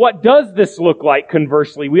 And so what does this look like,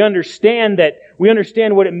 conversely? We understand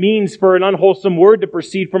what it means for an unwholesome word to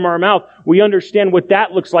proceed from our mouth. We understand what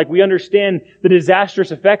that looks like. We understand the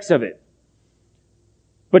disastrous effects of it.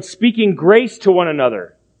 But speaking grace to one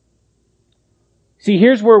another. See,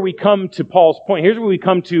 here's where we come to Paul's point. Here's where we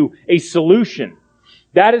come to a solution.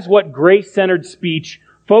 That is what grace-centered speech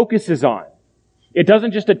focuses on. It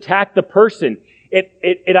doesn't just attack the person.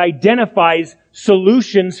 It identifies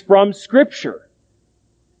solutions from Scripture.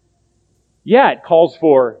 Yeah, it calls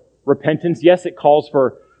for repentance. Yes, it calls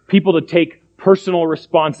for people to take personal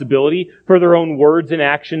responsibility for their own words and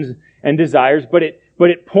actions and desires, but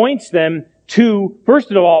it points them to,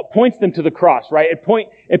 first of all, it points them to the cross, right?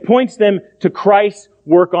 It points them to Christ's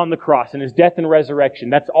work on the cross and His death and resurrection.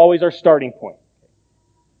 That's always our starting point.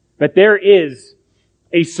 But there is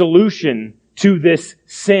a solution to this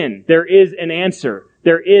sin. There is an answer.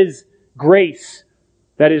 There is grace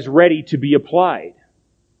that is ready to be applied.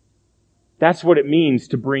 That's what it means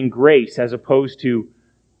to bring grace as opposed to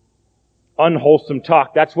unwholesome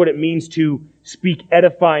talk. That's what it means to speak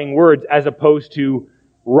edifying words as opposed to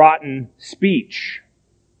rotten speech.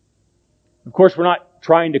 Of course, we're not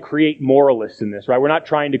trying to create moralists in this, right? We're not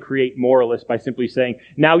trying to create moralists by simply saying,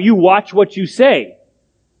 now you watch what you say.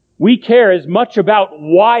 We care as much about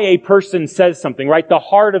why a person says something, right? The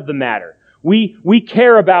heart of the matter. We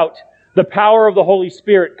care about the power of the Holy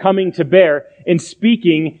Spirit coming to bear in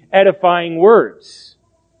speaking edifying words.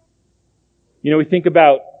 You know, we think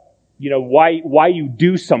about why you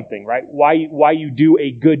do something, right? Why you do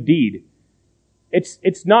a good deed.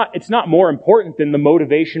 It's not more important than the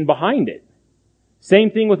motivation behind it.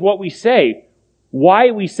 Same thing with what we say.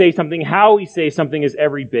 Why we say something, how we say something is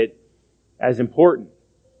every bit as important.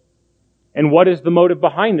 And what is the motive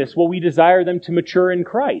behind this? Well, we desire them to mature in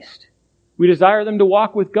Christ. We desire them to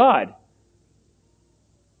walk with God.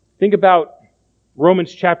 Think about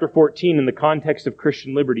Romans chapter 14 in the context of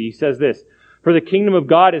Christian liberty. He says this, "For the kingdom of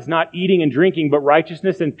God is not eating and drinking, but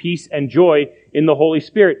righteousness and peace and joy in the Holy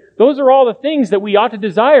Spirit." Those are all the things that we ought to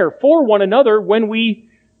desire for one another when we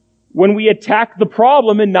attack the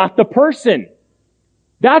problem and not the person.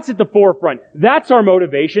 That's at the forefront. That's our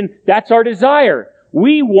motivation. That's our desire.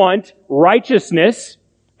 We want righteousness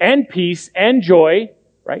and peace and joy,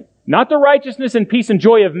 right? Not the righteousness and peace and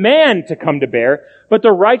joy of man to come to bear, but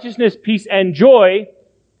the righteousness, peace, and joy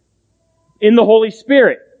in the Holy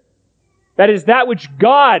Spirit. That is that which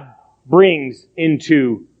God brings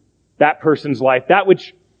into that person's life.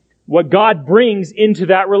 What God brings into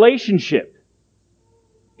that relationship.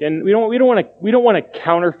 And we don't want to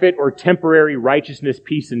counterfeit or temporary righteousness,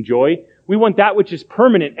 peace, and joy. We want that which is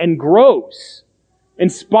permanent and grows in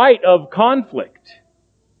spite of conflict.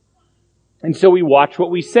 And so we watch what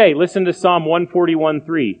we say. Listen to Psalm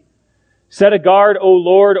 141:3. "Set a guard, O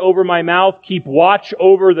Lord, over my mouth. Keep watch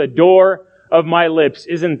over the door of my lips."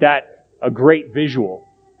 Isn't that a great visual?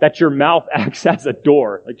 That your mouth acts as a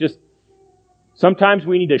door. Sometimes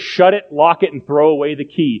we need to shut it, lock it, and throw away the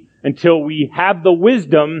key until we have the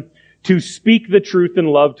wisdom to speak the truth in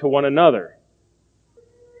love to one another.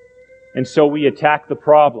 And so we attack the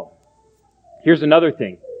problem. Here's another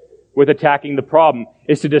thing with attacking the problem,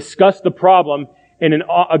 is to discuss the problem in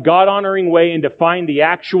a God-honoring way and to find the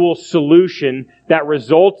actual solution that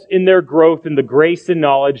results in their growth in the grace and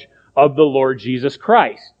knowledge of the Lord Jesus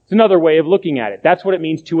Christ. It's another way of looking at it. That's what it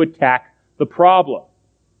means to attack the problem.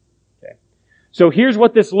 Okay. So here's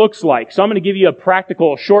what this looks like. So I'm going to give you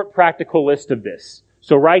a short practical list of this.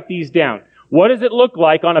 So write these down. What does it look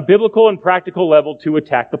like on a biblical and practical level to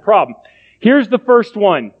attack the problem? Here's the first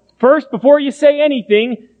one. First, before you say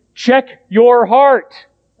anything, check your heart.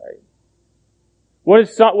 Right? What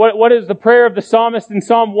is the prayer of the psalmist in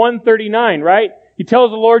Psalm 139, right? He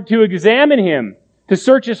tells the Lord to examine him, to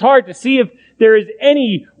search his heart, to see if there is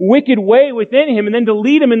any wicked way within him, and then to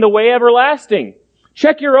lead him in the way everlasting.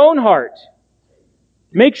 Check your own heart.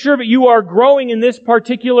 Make sure that you are growing in this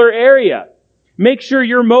particular area. Make sure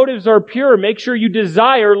your motives are pure. Make sure you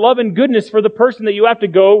desire love and goodness for the person that you have to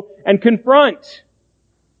go and confront.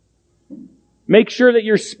 Make sure that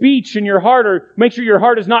your speech and your heart make sure your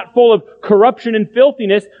heart is not full of corruption and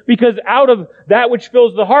filthiness, because out of that which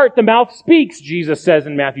fills the heart, the mouth speaks, Jesus says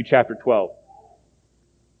in Matthew chapter 12.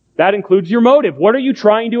 That includes your motive. What are you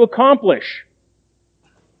trying to accomplish?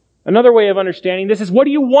 Another way of understanding this is, what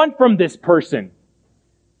do you want from this person?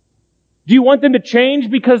 Do you want them to change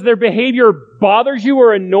because their behavior bothers you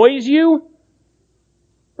or annoys you?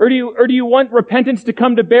 Or do you want repentance to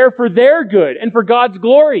come to bear for their good and for God's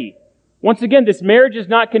glory? Once again, this marriage is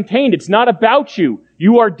not contained. It's not about you.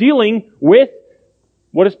 You are dealing with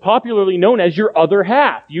what is popularly known as your other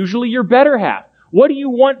half, usually your better half. What do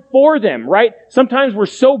you want for them, right? Sometimes we're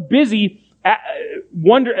so busy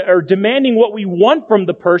demanding what we want from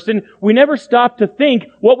the person, we never stop to think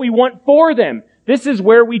what we want for them. This is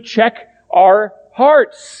where we check our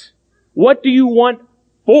hearts. What do you want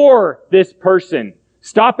for this person?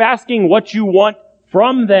 Stop asking what you want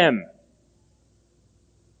from them.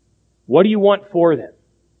 What do you want for them?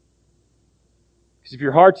 Because if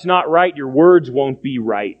your heart's not right, your words won't be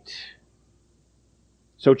right.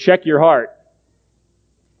 So check your heart.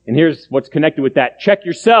 And here's what's connected with that. Check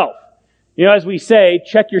yourself. As we say,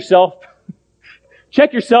 check yourself.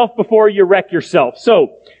 Check yourself before you wreck yourself.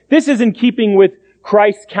 So this is in keeping with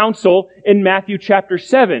Christ's counsel in Matthew chapter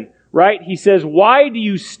 7, right? He says, "Why do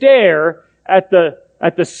you stare at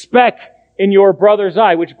the speck in your brother's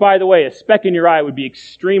eye?" Which, by the way, a speck in your eye would be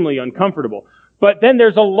extremely uncomfortable. But then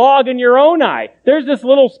there's a log in your own eye. There's this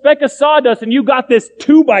little speck of sawdust and you got this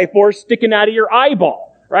 2x4 sticking out of your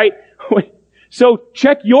eyeball, right? So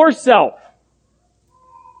check yourself.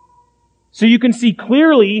 So you can see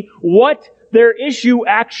clearly what their issue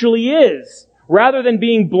actually is, rather than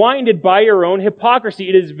being blinded by your own hypocrisy.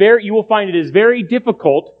 You will find it is very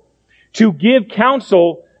difficult to give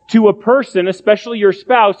counsel to a person, especially your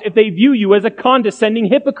spouse, if they view you as a condescending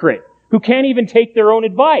hypocrite who can't even take their own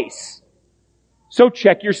advice. So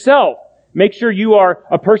check yourself. Make sure you are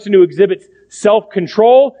a person who exhibits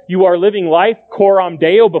self-control. You are living life coram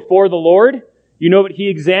Deo before the Lord. You know that He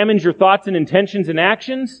examines your thoughts and intentions and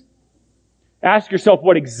actions. Ask yourself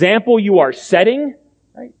what example you are setting.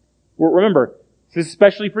 Right? Remember, this is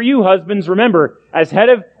especially for you husbands. Remember, as head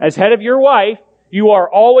of your wife, you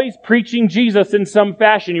are always preaching Jesus in some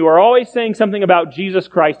fashion. You are always saying something about Jesus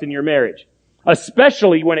Christ in your marriage,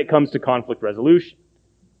 especially when it comes to conflict resolution.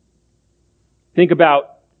 Think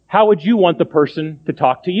about, how would you want the person to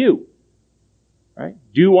talk to you? Right?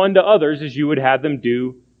 Do unto others as you would have them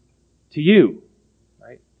do to you.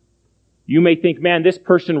 Right? You may think, man, this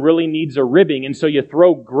person really needs a ribbing, and so you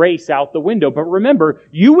throw grace out the window. But remember,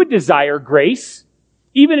 you would desire grace.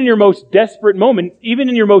 Even in your most desperate moment, even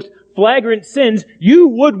in your most flagrant sins, you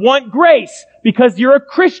would want grace. Because you're a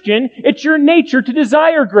Christian, it's your nature to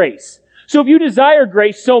desire grace. So if you desire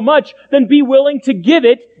grace so much, then be willing to give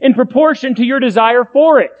it in proportion to your desire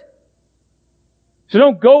for it. So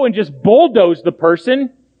don't go and just bulldoze the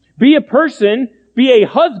person. Be a person, be a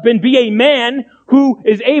husband, be a man who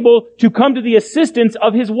is able to come to the assistance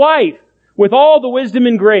of his wife with all the wisdom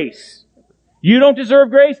and grace. You don't deserve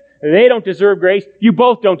grace. They don't deserve grace. You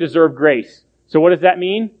both don't deserve grace. So what does that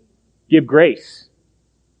mean? Give grace.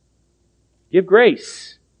 Give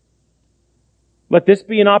grace. Let this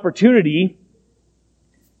be an opportunity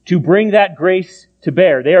to bring that grace to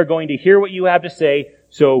bear. They are going to hear what you have to say,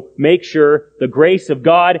 so make sure the grace of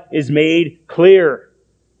God is made clear.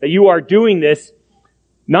 That you are doing this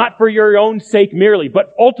not for your own sake merely,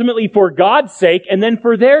 but ultimately for God's sake and then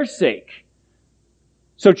for their sake.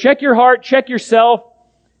 So check your heart, check yourself.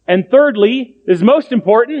 And thirdly, this is most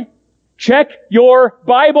important, check your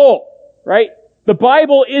Bible, right? The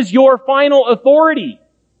Bible is your final authority,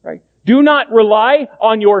 right? Do not rely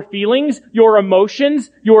on your feelings, your emotions,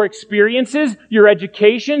 your experiences, your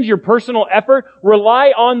educations, your personal effort. Rely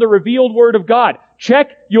on the revealed Word of God.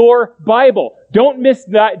 Check your Bible. Don't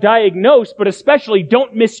misdiagnose, but especially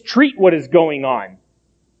don't mistreat what is going on.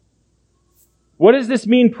 What does this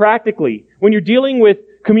mean practically? When you're dealing with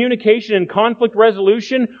communication and conflict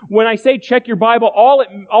resolution, when I say check your Bible,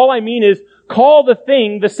 all I mean is call the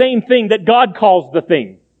thing the same thing that God calls the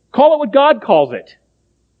thing. Call it what God calls it.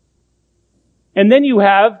 And then you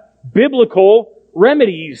have biblical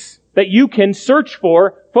remedies that you can search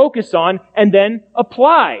for, focus on, and then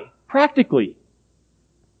apply practically.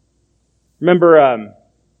 Remember, of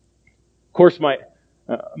course, my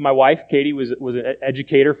wife, Katie, was an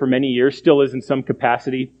educator for many years, still is in some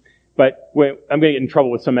capacity. But I'm going to get in trouble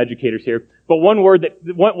with some educators here. But one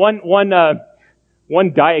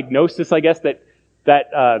diagnosis, I guess,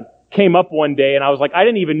 that came up one day, and I was like, I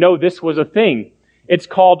didn't even know this was a thing. It's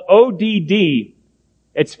called ODD.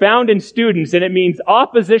 It's found in students, and it means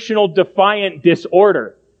oppositional defiant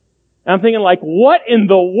disorder. And I'm thinking, like, what in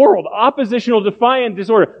the world? Oppositional defiant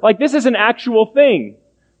disorder. Like, this is an actual thing.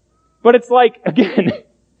 But it's like, again,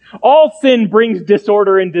 all sin brings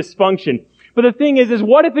disorder and dysfunction. But the thing is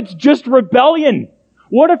what if it's just rebellion?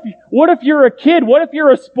 What if you're a kid? What if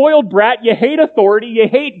you're a spoiled brat? You hate authority, you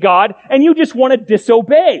hate God, and you just want to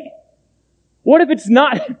disobey? What if it's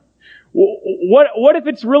not, what if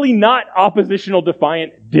it's really not oppositional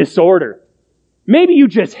defiant disorder? Maybe you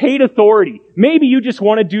just hate authority. Maybe you just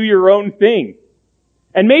want to do your own thing.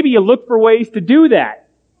 And maybe you look for ways to do that.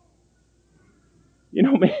 You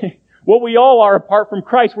know, what we all are apart from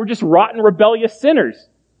Christ, we're just rotten, rebellious sinners.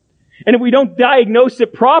 And if we don't diagnose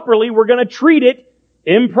it properly, we're going to treat it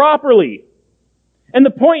improperly. And the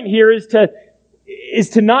point here is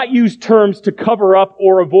to not use terms to cover up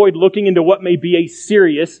or avoid looking into what may be a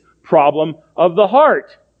serious problem of the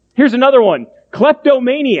heart. Here's another one.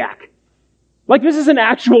 Kleptomaniac. Like, this is an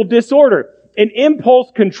actual disorder. An impulse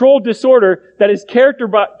control disorder that is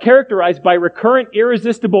characterized by recurrent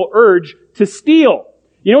irresistible urge to steal.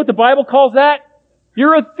 You know what the Bible calls that?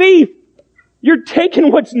 You're a thief. You're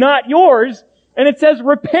taking what's not yours, and it says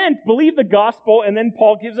repent, believe the gospel, and then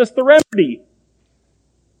Paul gives us the remedy.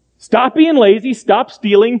 Stop being lazy, stop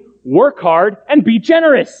stealing, work hard, and be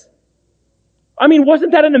generous. I mean,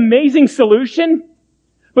 wasn't that an amazing solution?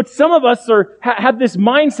 But some of us have this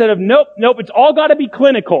mindset of, nope, it's all got to be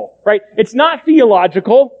clinical, right? It's not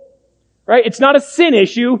theological, right? It's not a sin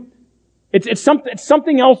issue. It's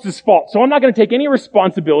something else's fault. So I'm not going to take any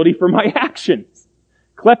responsibility for my actions.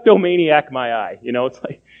 Kleptomaniac my eye. You know, it's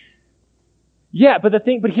like, yeah, but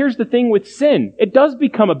here's the thing with sin. It does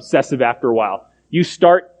become obsessive after a while. You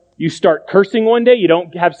start cursing one day, you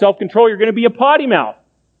don't have self-control, you're going to be a potty mouth,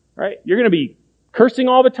 right? You're going to be cursing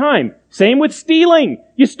all the time. Same with stealing.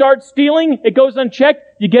 You start stealing, it goes unchecked,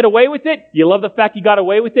 you get away with it, you love the fact you got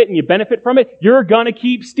away with it and you benefit from it, you're going to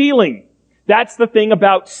keep stealing. That's the thing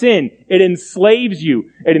about sin. It enslaves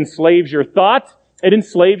you. It enslaves your thoughts. It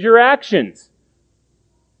enslaves your actions.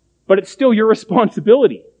 But it's still your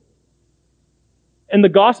responsibility. And the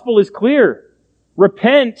gospel is clear.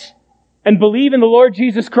 Repent and believe in the Lord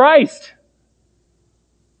Jesus Christ.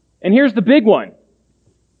 And here's the big one.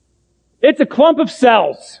 It's a clump of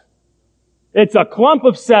cells. It's a clump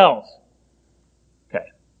of cells. Okay.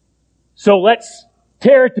 So let's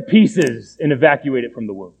tear it to pieces and evacuate it from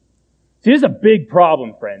the womb. See, this is a big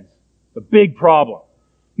problem, friends. A big problem.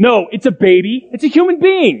 No, it's a baby. It's a human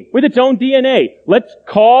being with its own DNA. Let's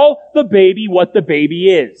call the baby what the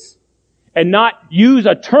baby is, and not use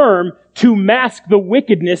a term to mask the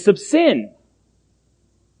wickedness of sin.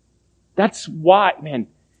 That's why, man,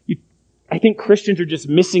 I think Christians are just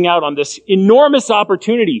missing out on this enormous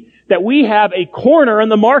opportunity that we have a corner in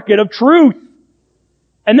the market of truth.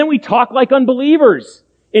 And then we talk like unbelievers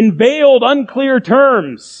in veiled, unclear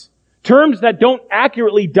terms. Terms that don't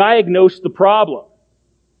accurately diagnose the problem.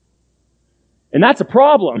 And that's a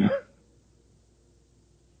problem.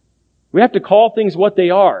 We have to call things what they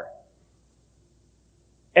are.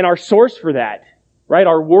 And our source for that, right,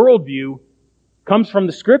 our worldview, comes from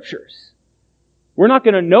the Scriptures. We're not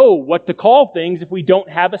going to know what to call things if we don't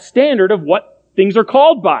have a standard of what things are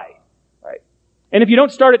called by. Right? And if you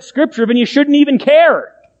don't start at Scripture, then you shouldn't even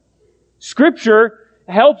care. Scripture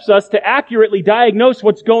helps us to accurately diagnose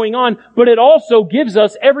what's going on, but it also gives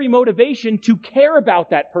us every motivation to care about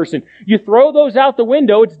that person. You throw those out the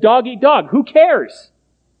window, it's dog eat dog. Who cares?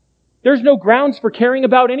 There's no grounds for caring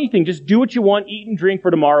about anything. Just do what you want, eat and drink,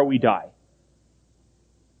 for tomorrow we die.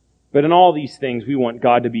 But in all these things, we want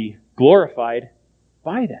God to be glorified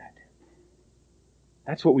by that.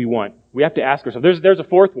 That's what we want. We have to ask ourselves. There's a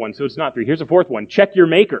fourth one, so it's not three. Here's a fourth one. Check your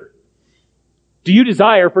maker. Do you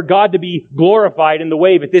desire for God to be glorified in the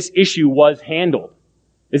way that this issue was handled?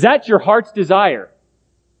 Is that your heart's desire?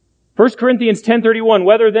 1 Corinthians 10:31,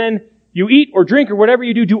 whether then you eat or drink or whatever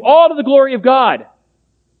you do, do all to the glory of God.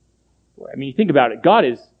 I mean, you think about it. God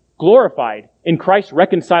is glorified in Christ's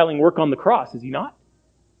reconciling work on the cross, is He not?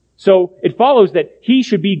 So it follows that He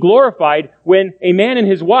should be glorified when a man and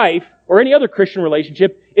his wife, or any other Christian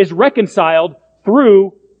relationship, is reconciled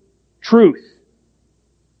through truth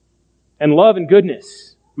and love and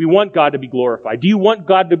goodness. We want God to be glorified. Do you want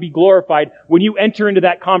God to be glorified when you enter into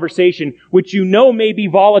that conversation, which you know may be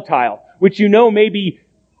volatile, which you know may be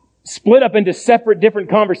split up into separate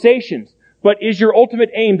different conversations, but is your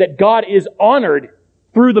ultimate aim that God is honored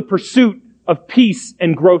through the pursuit of peace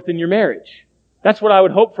and growth in your marriage? That's what I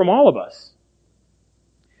would hope from all of us.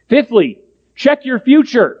 Fifthly, check your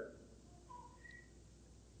future.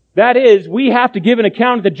 That is, we have to give an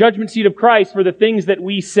account at the judgment seat of Christ for the things that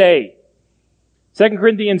we say. 2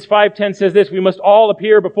 Corinthians 5:10 says this, we must all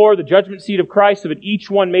appear before the judgment seat of Christ so that each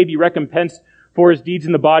one may be recompensed for his deeds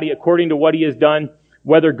in the body according to what he has done,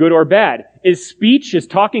 whether good or bad. Is speech, is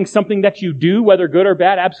talking something that you do, whether good or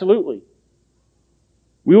bad? Absolutely.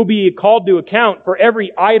 We will be called to account for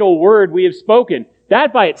every idle word we have spoken.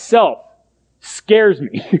 That by itself scares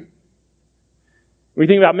me. We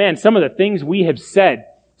think about, man, some of the things we have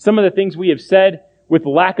said with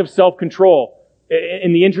lack of self-control,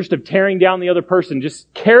 in the interest of tearing down the other person,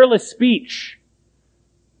 just careless speech.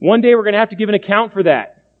 One day we're going to have to give an account for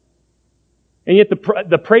that. And yet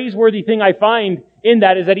the praiseworthy thing I find in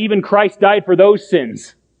that is that even Christ died for those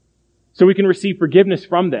sins, so we can receive forgiveness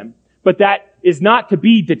from them. But that is not to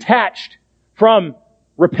be detached from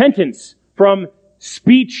repentance, from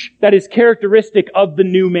speech that is characteristic of the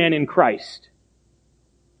new man in Christ.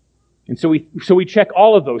 And so we check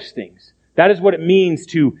all of those things. That is what it means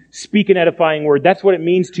to speak an edifying word. That's what it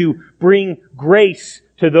means to bring grace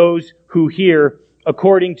to those who hear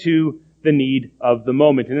according to the need of the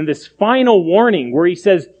moment. And then this final warning where he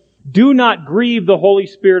says, do not grieve the Holy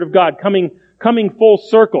Spirit of God, coming full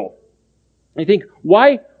circle. I think,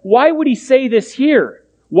 why would he say this here?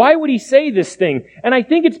 Why would he say this thing? And I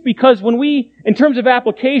think it's because when we, in terms of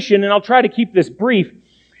application, and I'll try to keep this brief,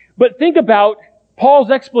 but think about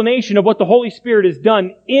Paul's explanation of what the Holy Spirit has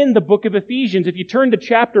done in the book of Ephesians. If you turn to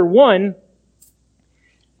chapter 1,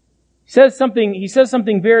 he says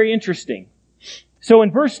something very interesting. So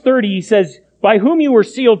in verse 30, he says, by whom you were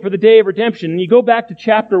sealed for the day of redemption. And you go back to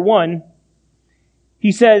chapter 1,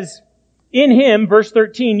 he says, in Him, verse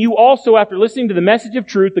 13, you also, after listening to the message of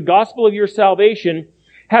truth, the gospel of your salvation,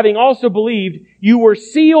 having also believed, you were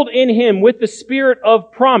sealed in Him with the Spirit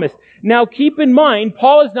of promise. Now keep in mind,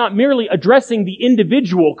 Paul is not merely addressing the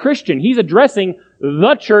individual Christian. He's addressing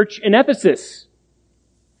the church in Ephesus.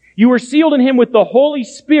 You were sealed in Him with the Holy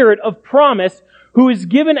Spirit of promise, who is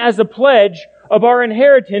given as a pledge of our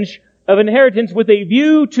inheritance with a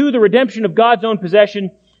view to the redemption of God's own possession,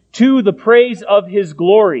 to the praise of His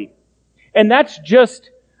glory. And that's just,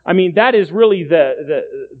 that is really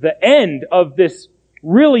the end of this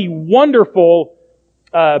really wonderful,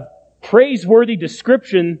 praiseworthy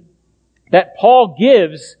description that Paul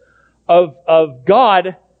gives of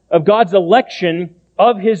God's election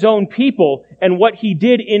of His own people and what He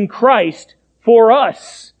did in Christ for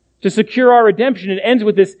us to secure our redemption. It ends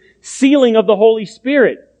with this sealing of the Holy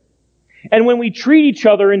Spirit. And when we treat each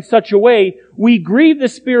other in such a way, we grieve the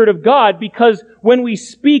Spirit of God, because when we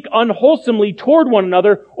speak unwholesomely toward one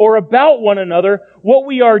another or about one another, what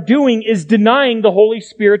we are doing is denying the Holy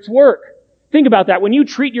Spirit's work. Think about that. When you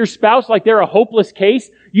treat your spouse like they're a hopeless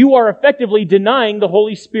case, you are effectively denying the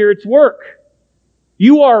Holy Spirit's work.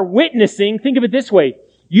 You are witnessing, think of it this way,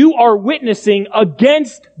 you are witnessing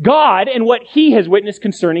against God and what He has witnessed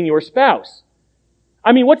concerning your spouse.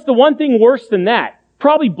 I mean, what's the one thing worse than that?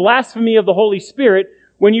 Probably blasphemy of the Holy Spirit,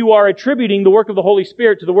 when you are attributing the work of the Holy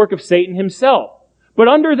Spirit to the work of Satan himself. But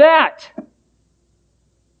under that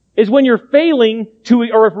is when you're failing to,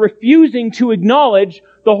 or refusing to acknowledge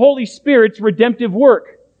the Holy Spirit's redemptive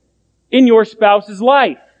work in your spouse's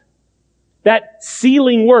life. That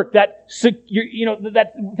sealing work, that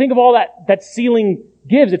think of all that sealing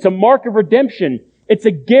gives. It's a mark of redemption. It's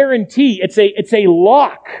a guarantee. It's a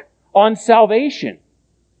lock on salvation.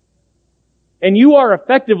 And you are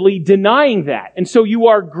effectively denying that. And so you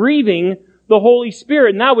are grieving the Holy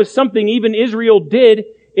Spirit. And that was something even Israel did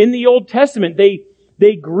in the Old Testament.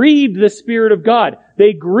 They grieved the Spirit of God.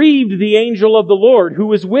 They grieved the angel of the Lord who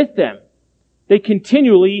was with them. They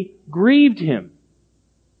continually grieved Him.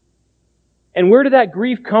 And where did that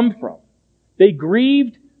grief come from? They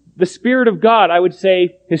grieved the Spirit of God, I would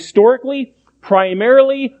say, historically,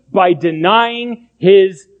 primarily by denying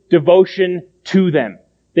His devotion to them.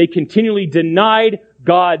 They continually denied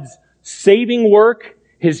God's saving work,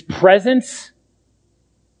 His presence,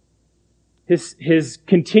 His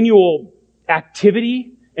continual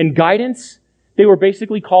activity and guidance. They were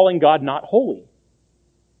basically calling God not holy.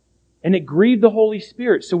 And it grieved the Holy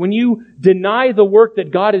Spirit. So when you deny the work that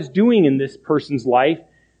God is doing in this person's life,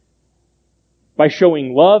 by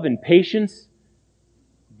showing love and patience,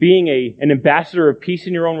 being an ambassador of peace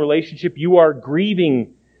in your own relationship, you are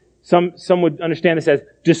grieving. Some would understand this as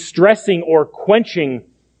distressing or quenching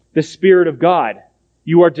the Spirit of God.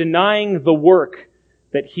 You are denying the work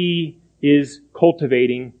that He is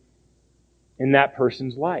cultivating in that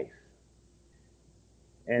person's life.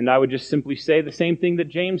 And I would just simply say the same thing that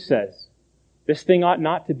James says. This thing ought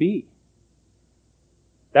not to be.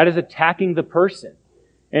 That is attacking the person.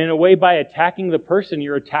 And in a way, by attacking the person,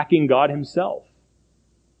 you're attacking God Himself.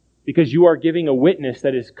 Because you are giving a witness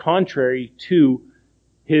that is contrary to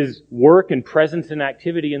His work and presence and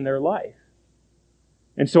activity in their life.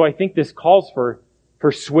 And so I think this calls for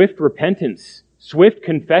swift repentance, swift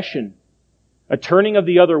confession, a turning of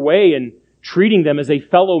the other way and treating them as a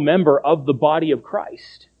fellow member of the body of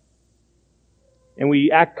Christ. And we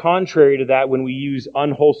act contrary to that when we use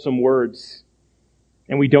unwholesome words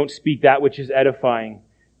and we don't speak that which is edifying,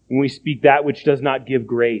 when we speak that which does not give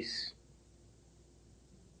grace.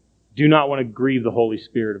 Do not want to grieve the Holy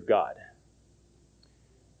Spirit of God.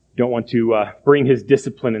 Don't want to bring His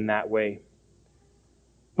discipline in that way.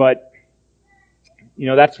 But,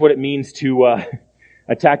 that's what it means to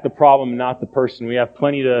attack the problem, not the person. We have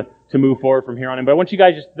plenty to move forward from here on in. But I want you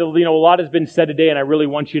guys a lot has been said today, and I really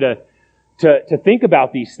want you to think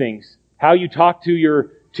about these things. How you talk to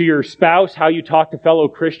your spouse, how you talk to fellow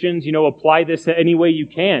Christians, apply this any way you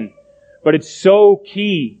can. But it's so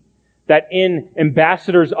key that in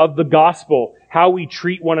ambassadors of the gospel, how we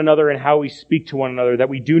treat one another and how we speak to one another, that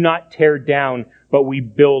we do not tear down, but we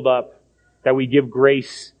build up, that we give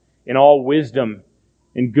grace in all wisdom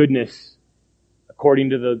and goodness according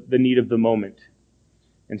to the need of the moment.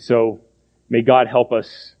 And so may God help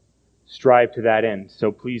us strive to that end.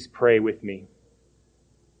 So please pray with me.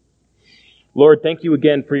 Lord, thank you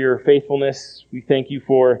again for your faithfulness. We thank you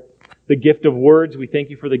for the gift of words. We thank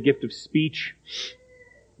you for the gift of speech.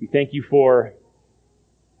 We thank you for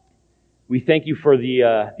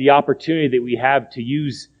the opportunity that we have to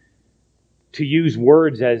use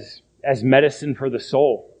words as medicine for the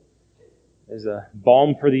soul, as a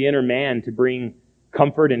balm for the inner man, to bring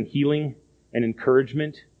comfort and healing and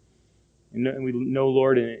encouragement. And we know,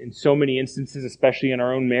 Lord, in so many instances, especially in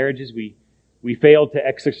our own marriages, we fail to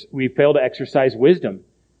exercise wisdom.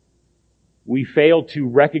 We fail to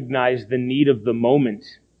recognize the need of the moment.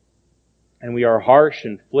 And we are harsh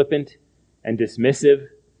and flippant and dismissive,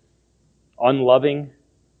 unloving.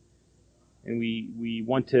 And we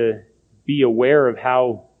want to be aware of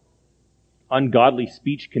how ungodly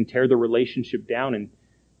speech can tear the relationship down and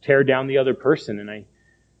tear down the other person.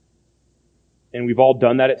 And we've all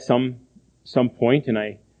done that at some point. And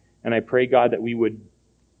I pray, God, that we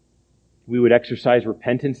would exercise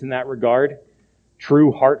repentance in that regard,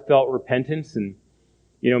 true heartfelt repentance, and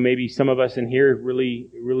maybe some of us in here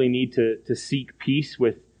really need to seek peace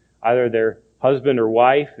with either their husband or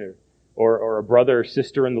wife or a brother or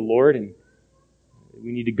sister in the Lord, and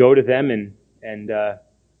we need to go to them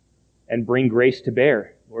and bring grace to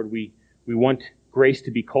bear. Lord, we want grace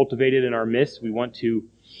to be cultivated in our midst. We want to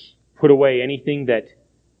put away anything that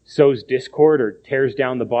sows discord or tears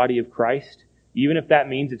down the body of Christ, even if that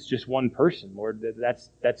means it's just one person. Lord,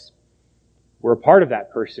 we're a part of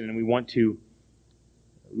that person, and we want to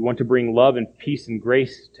bring love and peace and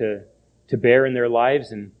grace to bear in their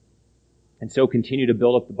lives, and so continue to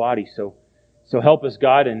build up the body. So help us,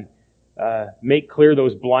 God, and make clear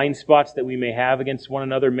those blind spots that we may have against one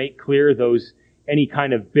another. Make clear any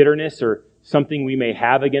kind of bitterness or something we may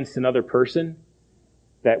have against another person,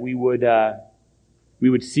 that we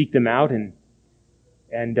would seek them out and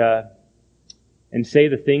say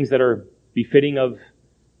the things that are befitting of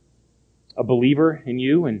a believer in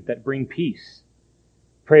you and that bring peace.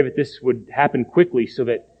 Pray that this would happen quickly so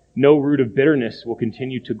that no root of bitterness will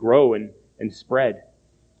continue to grow and spread.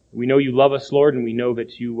 We know you love us, Lord, and we know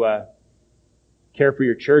that you care for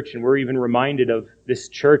your church, and we're even reminded of this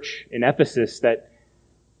church in Ephesus that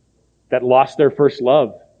lost their first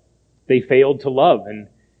love. They failed to love,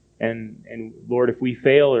 and Lord, if we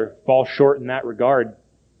fail or fall short in that regard,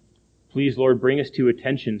 please, Lord, bring us to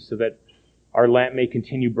attention so that our lamp may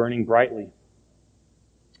continue burning brightly,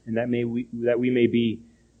 and that we may be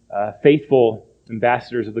faithful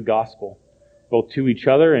ambassadors of the gospel, both to each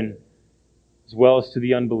other and as well as to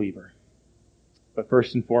the unbeliever. But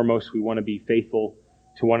first and foremost, we want to be faithful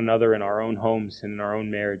to one another in our own homes and in our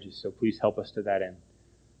own marriages. So please help us to that end.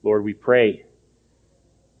 Lord, we pray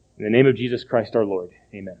in the name of Jesus Christ our Lord.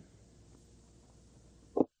 Amen.